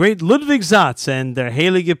 the great Ludwig Zatz and Der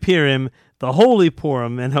Heilige Purim, the Holy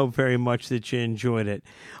Purim, and hope very much that you enjoyed it.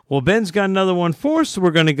 Well, Ben's got another one for us, so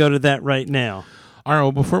we're going to go to that right now. All right,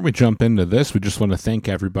 well, before we jump into this, we just want to thank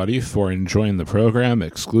everybody for enjoying the program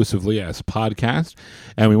exclusively as a podcast.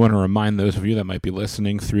 And we want to remind those of you that might be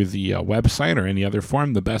listening through the website or any other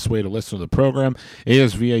form, the best way to listen to the program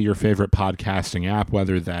is via your favorite podcasting app,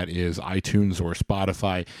 whether that is iTunes or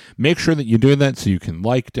Spotify. Make sure that you do that so you can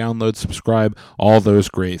like, download, subscribe, all those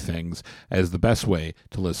great things as the best way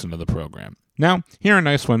to listen to the program. Now, here a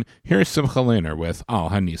nice one. Here's Simcha Leiner with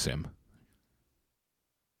Al Hanisim.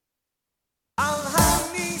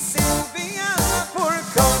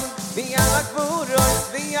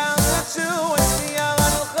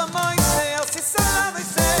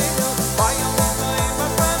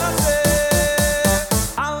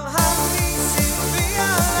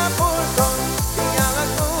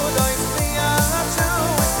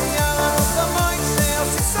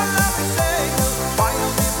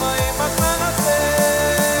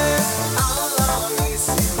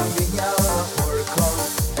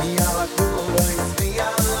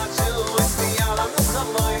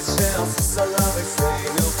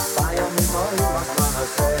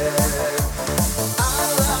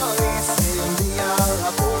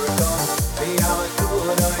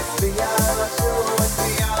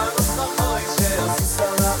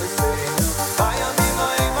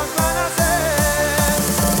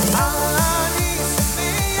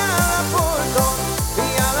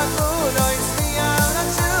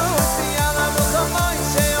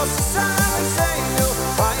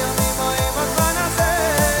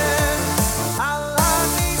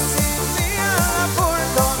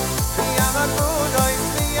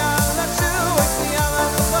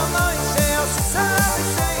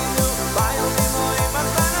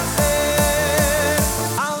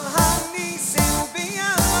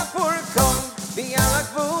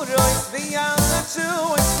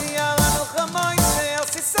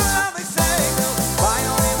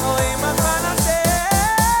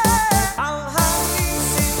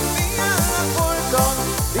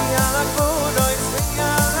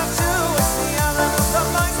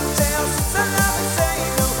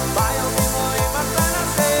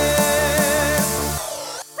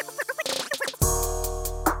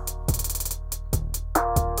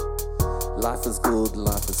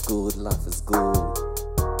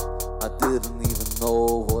 didn't even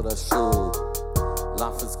know what I should.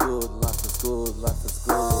 Life is good, life is good, life is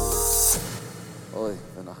good. Oi,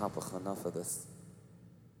 wenn I hab enough of this.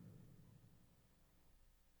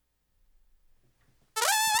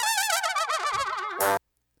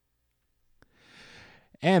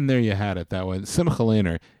 And there you had it. That was Simcha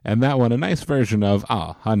Leiner, and that one a nice version of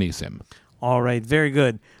Hanisim. All right, very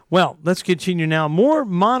good. Well, let's continue now. More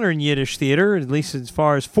modern Yiddish theater, at least as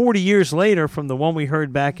far as 40 years later from the one we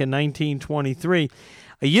heard back in 1923.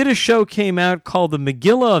 A Yiddish show came out called The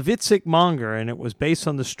Megillah of Itzik Monger, and it was based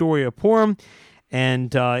on the story of Purim,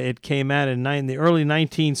 and it came out in the early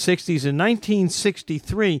 1960s. In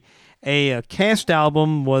 1963, a cast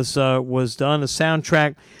album was done, a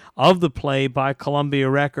soundtrack of the play by Columbia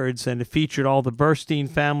Records, and it featured all the Burstein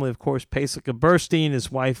family, of course, Pesach Burstein,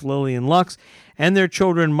 his wife Lillian Lux, and their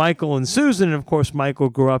children Michael and Susan. And, of course, Michael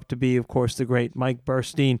grew up to be, of course, the great Mike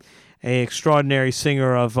Burstein, an extraordinary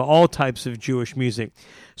singer of all types of Jewish music.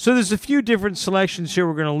 So there's a few different selections here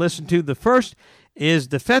we're going to listen to. The first is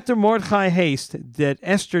the Vetter Mordechai haste that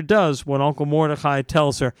Esther does when Uncle Mordechai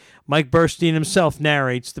tells her. Mike Burstein himself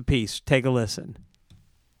narrates the piece. Take a listen.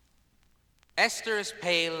 Esther is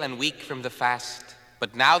pale and weak from the fast,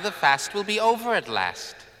 but now the fast will be over at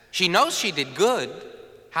last. She knows she did good.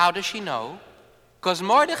 How does she know? 'Cause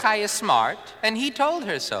Mordechai is smart, and he told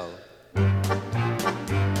her so.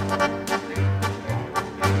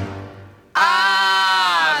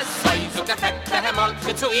 So der fette Herr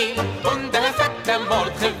Mordechai zu ihr, und der fette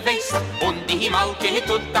Mordechai weiß, und die Malke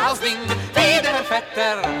tut das Ding, wie der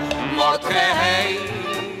fette Mordechai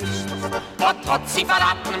hat sie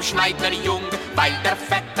verraten im Schneiderjung, weil der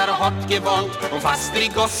Vetter hat gewollt, und fast die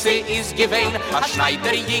Gosse ist gewesen, a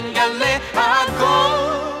Schneiderjingele hat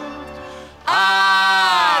Gold.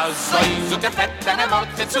 So der fette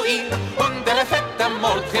Mordechai zu ihr, und der fette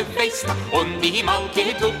Mordechai weiß, und die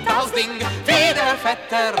Malke tut das Ding, wie der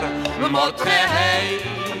Vetter Mordechai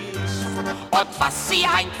und was sie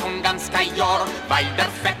heint von ganz kein Jahr, weil der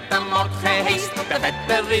Vetter Mordechai heißt, der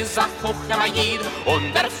Vetter ist a Chuchamajir,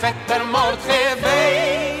 und der Vetter Mordechai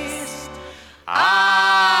weiß.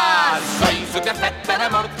 So der Vetter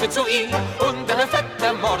Mordechai zu ihr, und der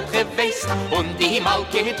Vetter Mordechai weiß, und die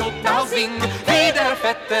Malke tut das Ding, wie der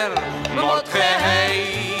Vetter Mordechai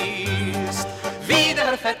heißt, wie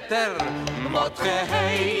der Vetter Mordechai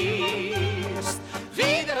heißt,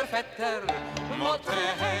 wie der Vetter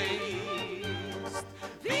Mordechai heißt,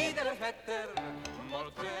 wie der Vetter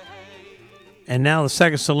Mordechai. And now the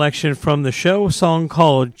second selection from the show, a song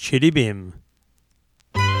called Chitty Bim.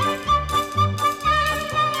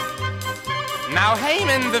 Now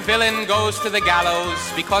Haman the villain goes to the gallows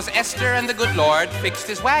because Esther and the good Lord fixed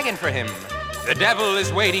his wagon for him. The devil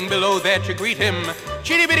is waiting below there to greet him.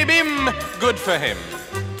 Chitty bitty bim, good for him.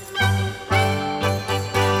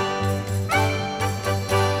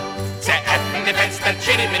 Ze öffnen die Fenster,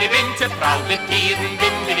 chitty bitty bim, zu Frau Tieren,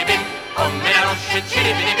 bim bitty bim. Und mit der Rosche,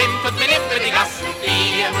 chitty bitty bim, tut mir über die Gassen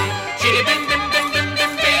fliehen. Chitty bim bim bim bim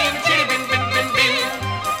bim bim, chitty bim bim bim bim,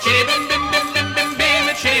 chitty bim bim bim bim bim bim,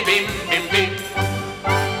 chitty bim bim bim.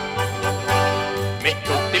 Mit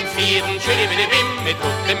tut dem Vieren, chitty bitty bim, mit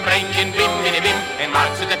tut dem Brengen, bim bitty bim. En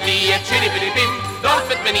maakt zu der Klie, chitty bitty bim, dort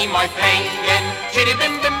wird man ihm euch hängen. Chitty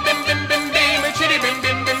bim bim bim bim bim bim, chitty bim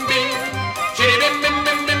bim bim bim, chitty bim bim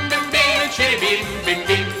bim bim bim bim, chitty bim bim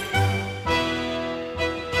bim.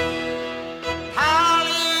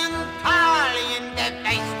 Italien, der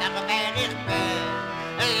Meister, wer ich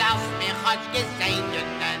bin, lass mich als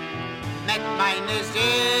Gesegneten mit meine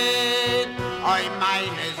Sinn, oi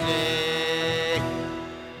meine Sinn.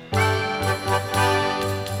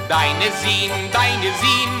 Deine Sinn,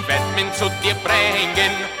 wird man zu dir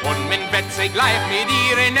bringen, und man wird sie gleich mit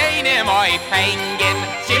dir in einem Euf hängen.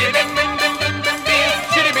 Chitty bim bim bim bim bim bim,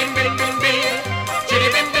 chitty bim bim bim bim, chitty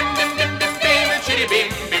bim bim bim bim bim bim, chitty bim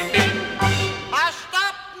bim bim.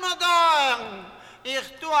 Stopp, Madame, ich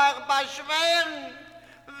tu euch beschweren,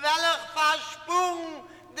 weil ich versprung,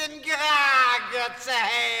 den Grager zu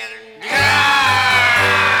hören.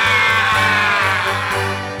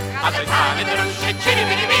 Aber da mit der Rusche, chitty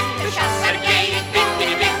bitty bim, der Schasser geht, bim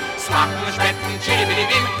bitty bim, Slachen und Spetten, chitty bitty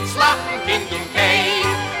bim, Slachen, Kind und Kei.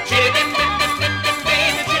 Chitty bim bim bim bim bim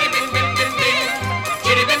bim, chitty bim bim bim bim,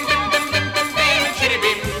 chitty bim bim bim bim bim bim, chitty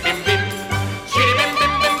bim bim bim, chitty bim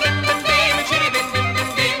bim bim bim bim bim, chitty bim bim bim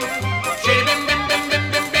bim, chitty bim bim bim bim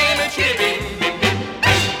bim bim, chitty bim bim bim.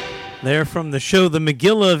 They're from the show The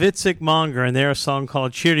Megillah of Itzik Monger, and they're a song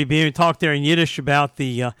called Chitty Bim. We talked there in Yiddish about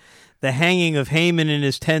the the hanging of Haman and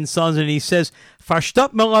his 10 sons, and he says,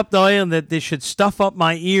 "Verstopft mir up the oil," that they should stuff up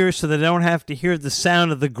my ears so that I don't have to hear the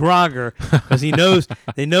sound of the grogger, because he knows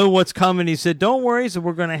they know what's coming. He said, "Don't worry, so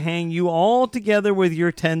we're going to hang you all together with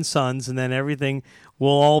your 10 sons, and then everything will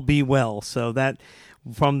all be well." So that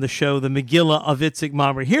from the show, the Megillah of Itzik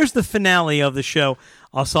Mamre. Here's the finale of the show,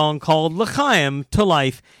 a song called L'chaim, to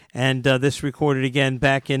life, and this recorded again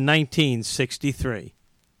back in 1963.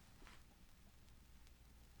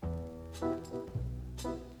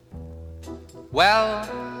 Well,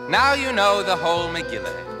 now you know the whole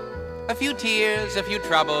Megillah. A few tears, a few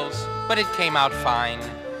troubles, but it came out fine.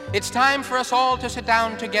 It's time for us all to sit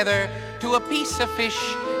down together to a piece of fish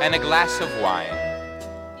and a glass of wine.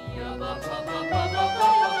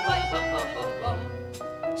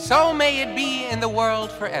 So may it be in the world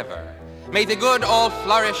forever. May the good all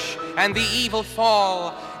flourish and the evil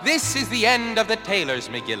fall. This is the end of the tailor's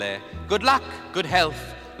Megillah. Good luck, good health,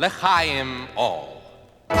 l'chaim all.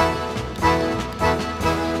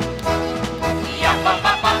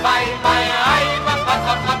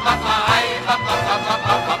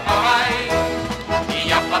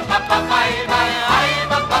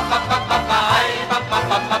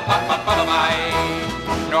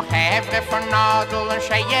 Nog even voor nadel en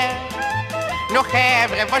scheie, nog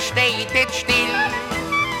even voor steed het stil.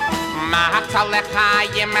 Maakt alle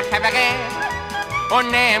gaaien met geberen, en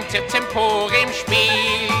neemt het tempo in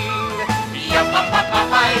spiel. Ja, papa,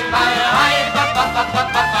 papa,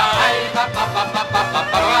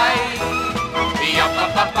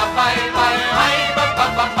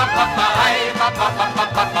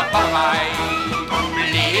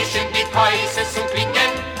 Bläschen die Häuser zum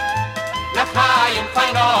Klingen, l'chaim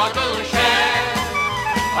fein Adel und schön,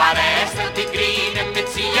 verrästelt die Grünen mit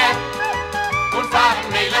Ziehen und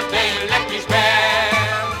vermehlt den Leckisch mehr.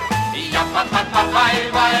 Ja, papa, papa, ja,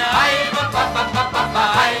 papa, papa,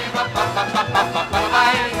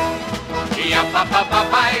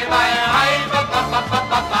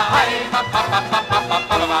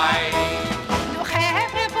 Nog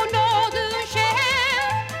even voor nodig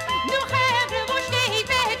schijn, nog even voor steeds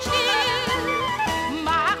het stil.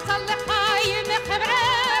 Maakt alle gaaien met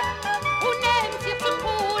gebruik, hoe neemt zich de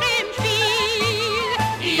boer in spiel.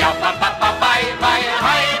 Ja, papa, papa, ja,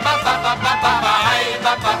 papa,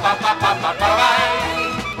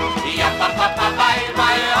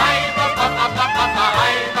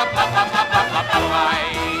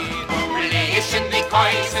 Bläschen die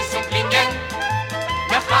Käuse zum Klingen,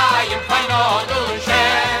 l'chaim fein Adel und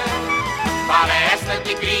schön, verrästelt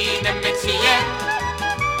die Grünen mit Ziehen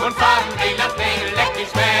und vermehlt den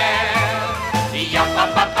Leckisch mehr. Ja,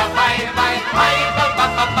 papa, papa, ja,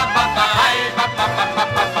 papa, papa,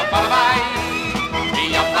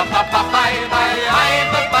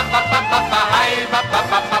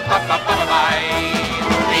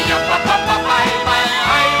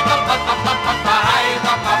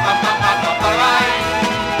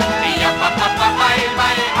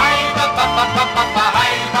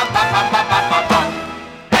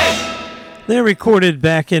 They're recorded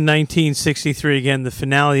back in 1963. Again, the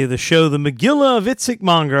finale of the show, the Megillah of Itzik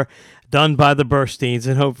Mamre, done by the Bursteins,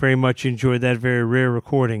 and hope very much you enjoyed that very rare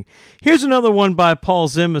recording. Here's another one by Paul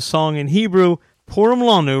Zim, a song in Hebrew, Purim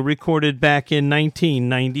Lanu, recorded back in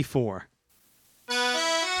 1994.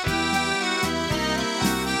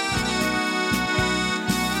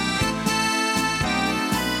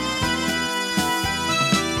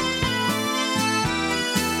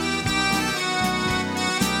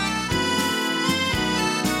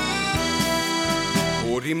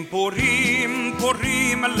 Purim, Purim,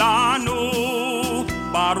 Purim lanu,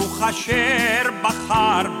 Baruch Asher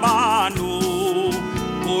Bachar banu.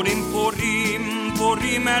 Purim, Purim,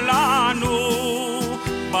 Purim lanu,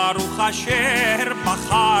 Baruch Asher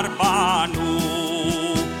Bachar banu.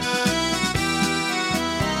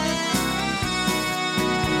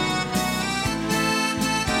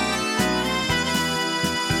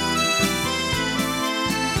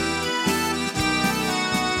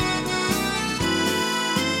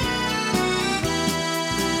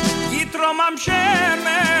 Yitrom Shem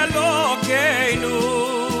Elokeinu,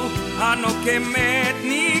 Ano kemet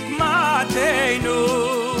nikmateinu.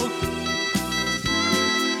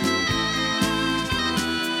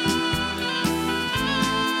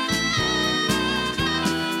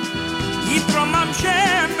 Yitrom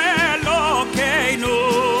Shem Elokeinu,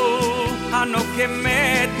 Ano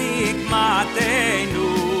kemet nikmateinu.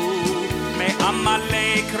 Me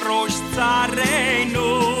Amalek rosh tzareinu,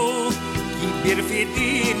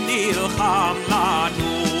 Birfitim nilcham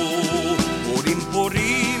lanu. Purim,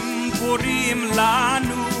 Purim, Purim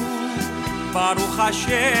lanu, Baruch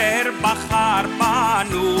Asher Bachar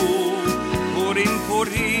banu. Purim,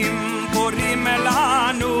 Purim,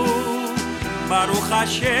 ברוך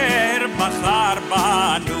אשר בחר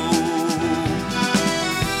בנו.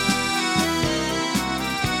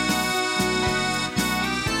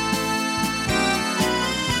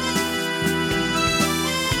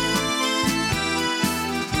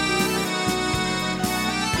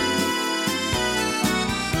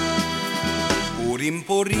 פורים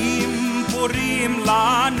פורים פורים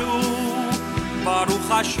לנו,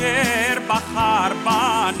 ברוך אשר בחר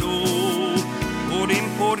בנו. פורים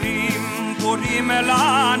פורים פורים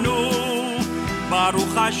לנו,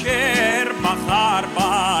 ברוך אשר בחר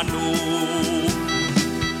בנו.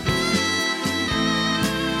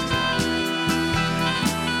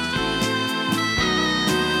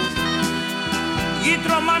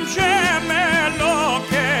 יתרומם שם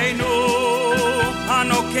אלוקינו,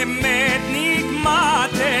 אנו כמת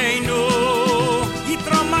נקמתנו.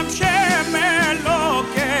 יתרומם שם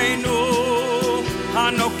אלוקינו,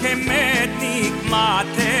 אנו כמת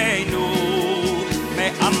נקמתנו.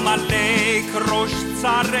 מעמלק ראש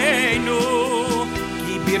צרינו,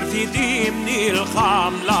 כי ברפידים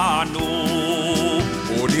נלחם לנו.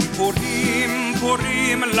 פורים פורים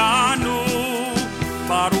פורים לנו,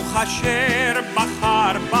 ברוך אשר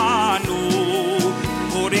בחר בנו.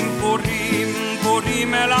 פורים פורים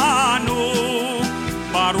פורים לנו,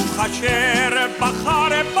 ברוך אשר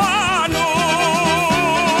בחר בנו.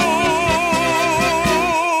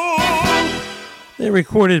 They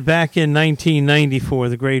recorded back in 1994,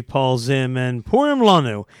 the great Paul Zim and Purim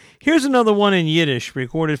Lanu. Here's another one in Yiddish,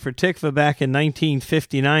 recorded for Tikva back in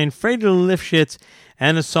 1959, Friedel Lifshitz,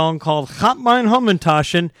 and a song called Chap Mein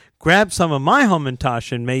Hummentaschen, Grab Some of My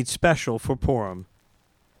Hummentaschen, made special for Purim.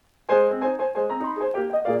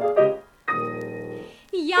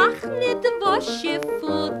 Jach nit wasche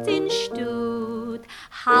Fut in Stut,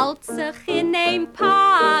 halt sich in ein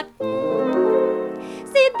Packen.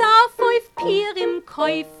 Sie darf auf Purim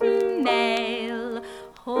kaufen Mehl,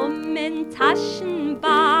 Hummentaschen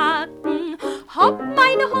backen. Hopp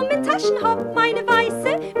meine Hummentaschen, hopp meine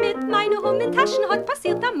Weiße, mit meine Hummentaschen hat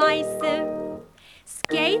passiert am meiste. Es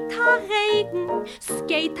geht a Regen, es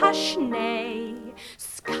geht a Schnee,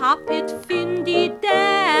 es kappet fin die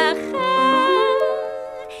Dächer.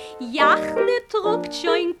 Jachne druckt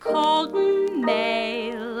schon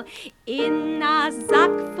Kornmehl in a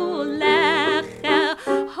Sack voll Löcher.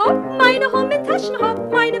 Hopp meine Hummentaschen,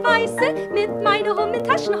 hopp meine Weiße, mit meine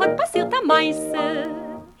Hummentaschen hat passiert am meiste.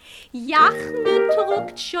 Jachne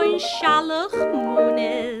druckt schon Schalach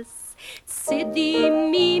Munes, Zidi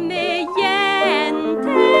Mime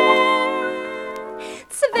Jente.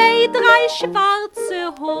 2, 3 schwarze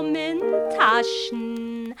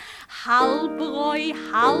Hummentaschen, halb Bräu,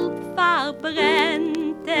 halb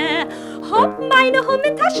verbrennte. Hopp meine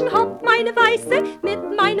Hummentaschen, hopp meine Weiße, mit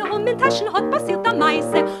meine Hummentaschen hat passiert am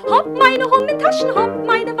meiste. Hopp meine Hummentaschen, hopp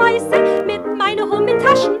meine Weiße, mit meine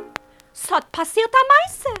Hummentaschen, es hat passiert am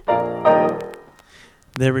meiste.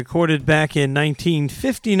 They recorded back in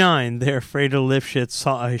 1959 their Friedel Lifshitz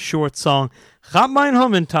a short song, Chap Mein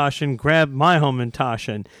Hummentaschen, Grab My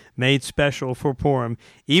Hummentaschen, made special for Purim,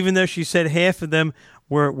 even though she said half of them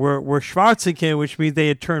were Schwarzenkin, which means they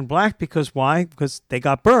had turned black. Because why? Because they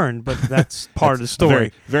got burned, but that's part of the story.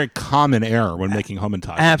 Very, very common error when making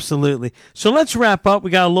Hummentaschen. Absolutely. So let's wrap up.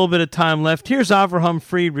 We got a little bit of time left. Here's Avraham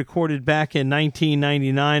Fried, recorded back in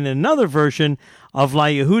 1999, another version of La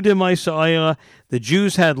Yehudim Yisrael. The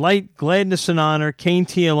Jews had light, gladness, and honor. Kain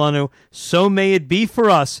Tielanu. So may it be for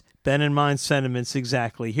us. Ben and mine sentiments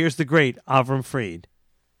exactly. Here's the great Avram Fried.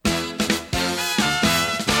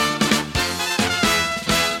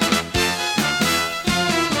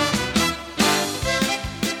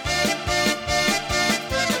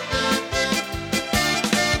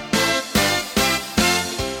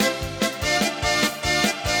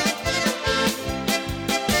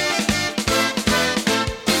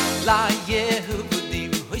 La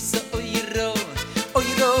Yehudim hoysa oyro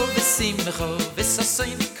v'simcho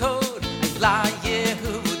v'sasoy v'kor. La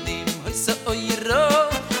Yehudim hoysa oyro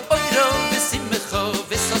v'simcho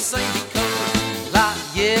v'sasoy v'kor. La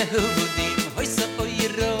Yehudim hoysa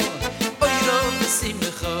oyro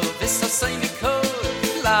v'simcho v'sasoy v'kor.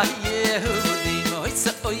 La Yehudim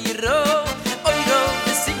hoysa oyro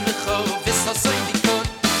v'simcho v'sasoy v'kor.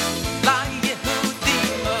 La Yehudim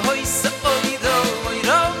hoysa oyro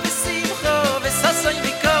v'simcho v'sasoy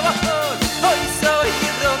v'kor. Hoysa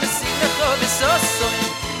oyro v'simcho v'sasoy.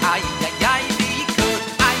 Ay ay ay v'kor.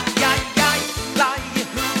 Ay ay ay. La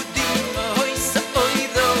Yehudim hoysa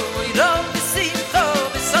oyro v'simcho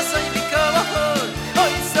v'sasoy v'kor.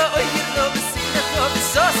 Hoysa oyro v'simcho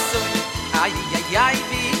v'sasoy. Ay ay ay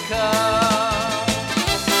v'kor.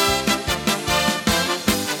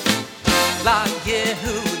 La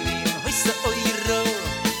Yehudim hoysa oyro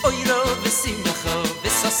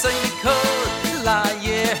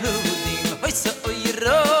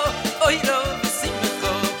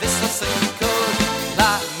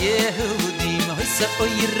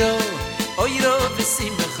oiro oiro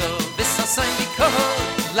v'simcha v'sasoin v'kol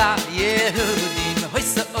la Yehudim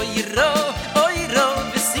hoysa oiro oiro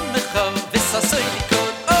v'simcha v'sasoin v'kol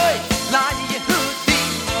oy la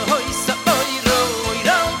Yehudim hoysa oiro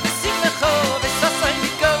oiro v'simcha v'sasoin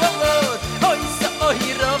v'kol hoysa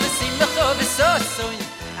oiro v'simcha v'sasoin.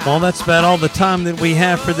 Well, that's about all the time that we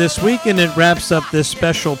have for this week, and it wraps up this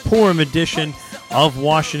special Purim edition of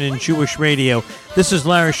Washington Jewish Radio. This is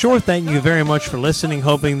Larry Shore. Thank you very much for listening,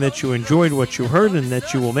 hoping that you enjoyed what you heard and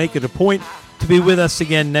that you will make it a point to be with us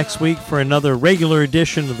again next week for another regular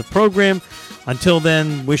edition of the program. Until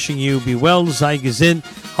then, wishing you be well, sei gesinnt,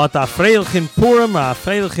 hat a freilichen Purim, a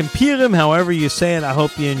freilichen Purim, however you say it. I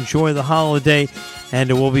hope you enjoy the holiday,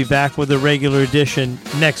 and we'll be back with a regular edition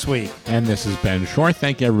next week. And this is Ben Shore.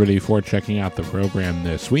 Thank you, everybody, for checking out the program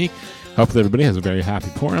this week. Hope that everybody has a very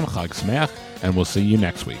happy Purim, Chag Sameach, and we'll see you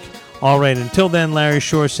next week. All right, until then, Larry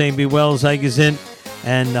Shore saying be well, sei gesinnt,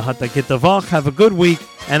 and hat a gitavach. Have a good week,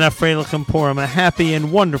 and a freilichen Purim, a happy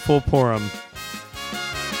and wonderful Purim.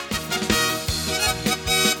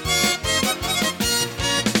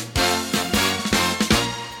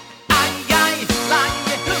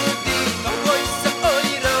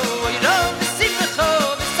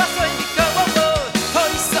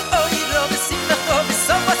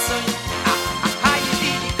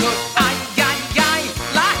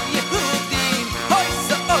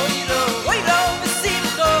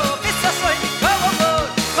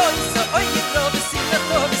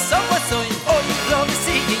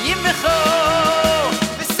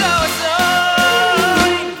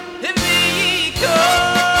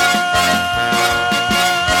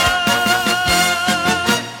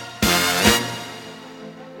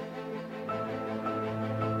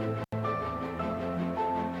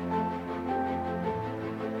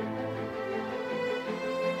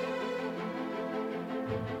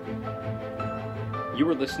 You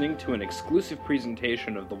are listening to an exclusive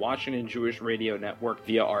presentation of the Washington Jewish Radio Network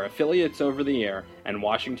via our affiliates over the air and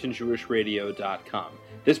WashingtonJewishRadio.com.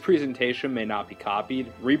 This presentation may not be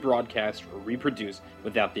copied, rebroadcast, or reproduced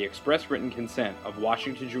without the express written consent of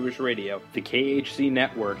Washington Jewish Radio, the KHC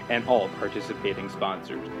Network, and all participating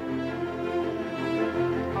sponsors.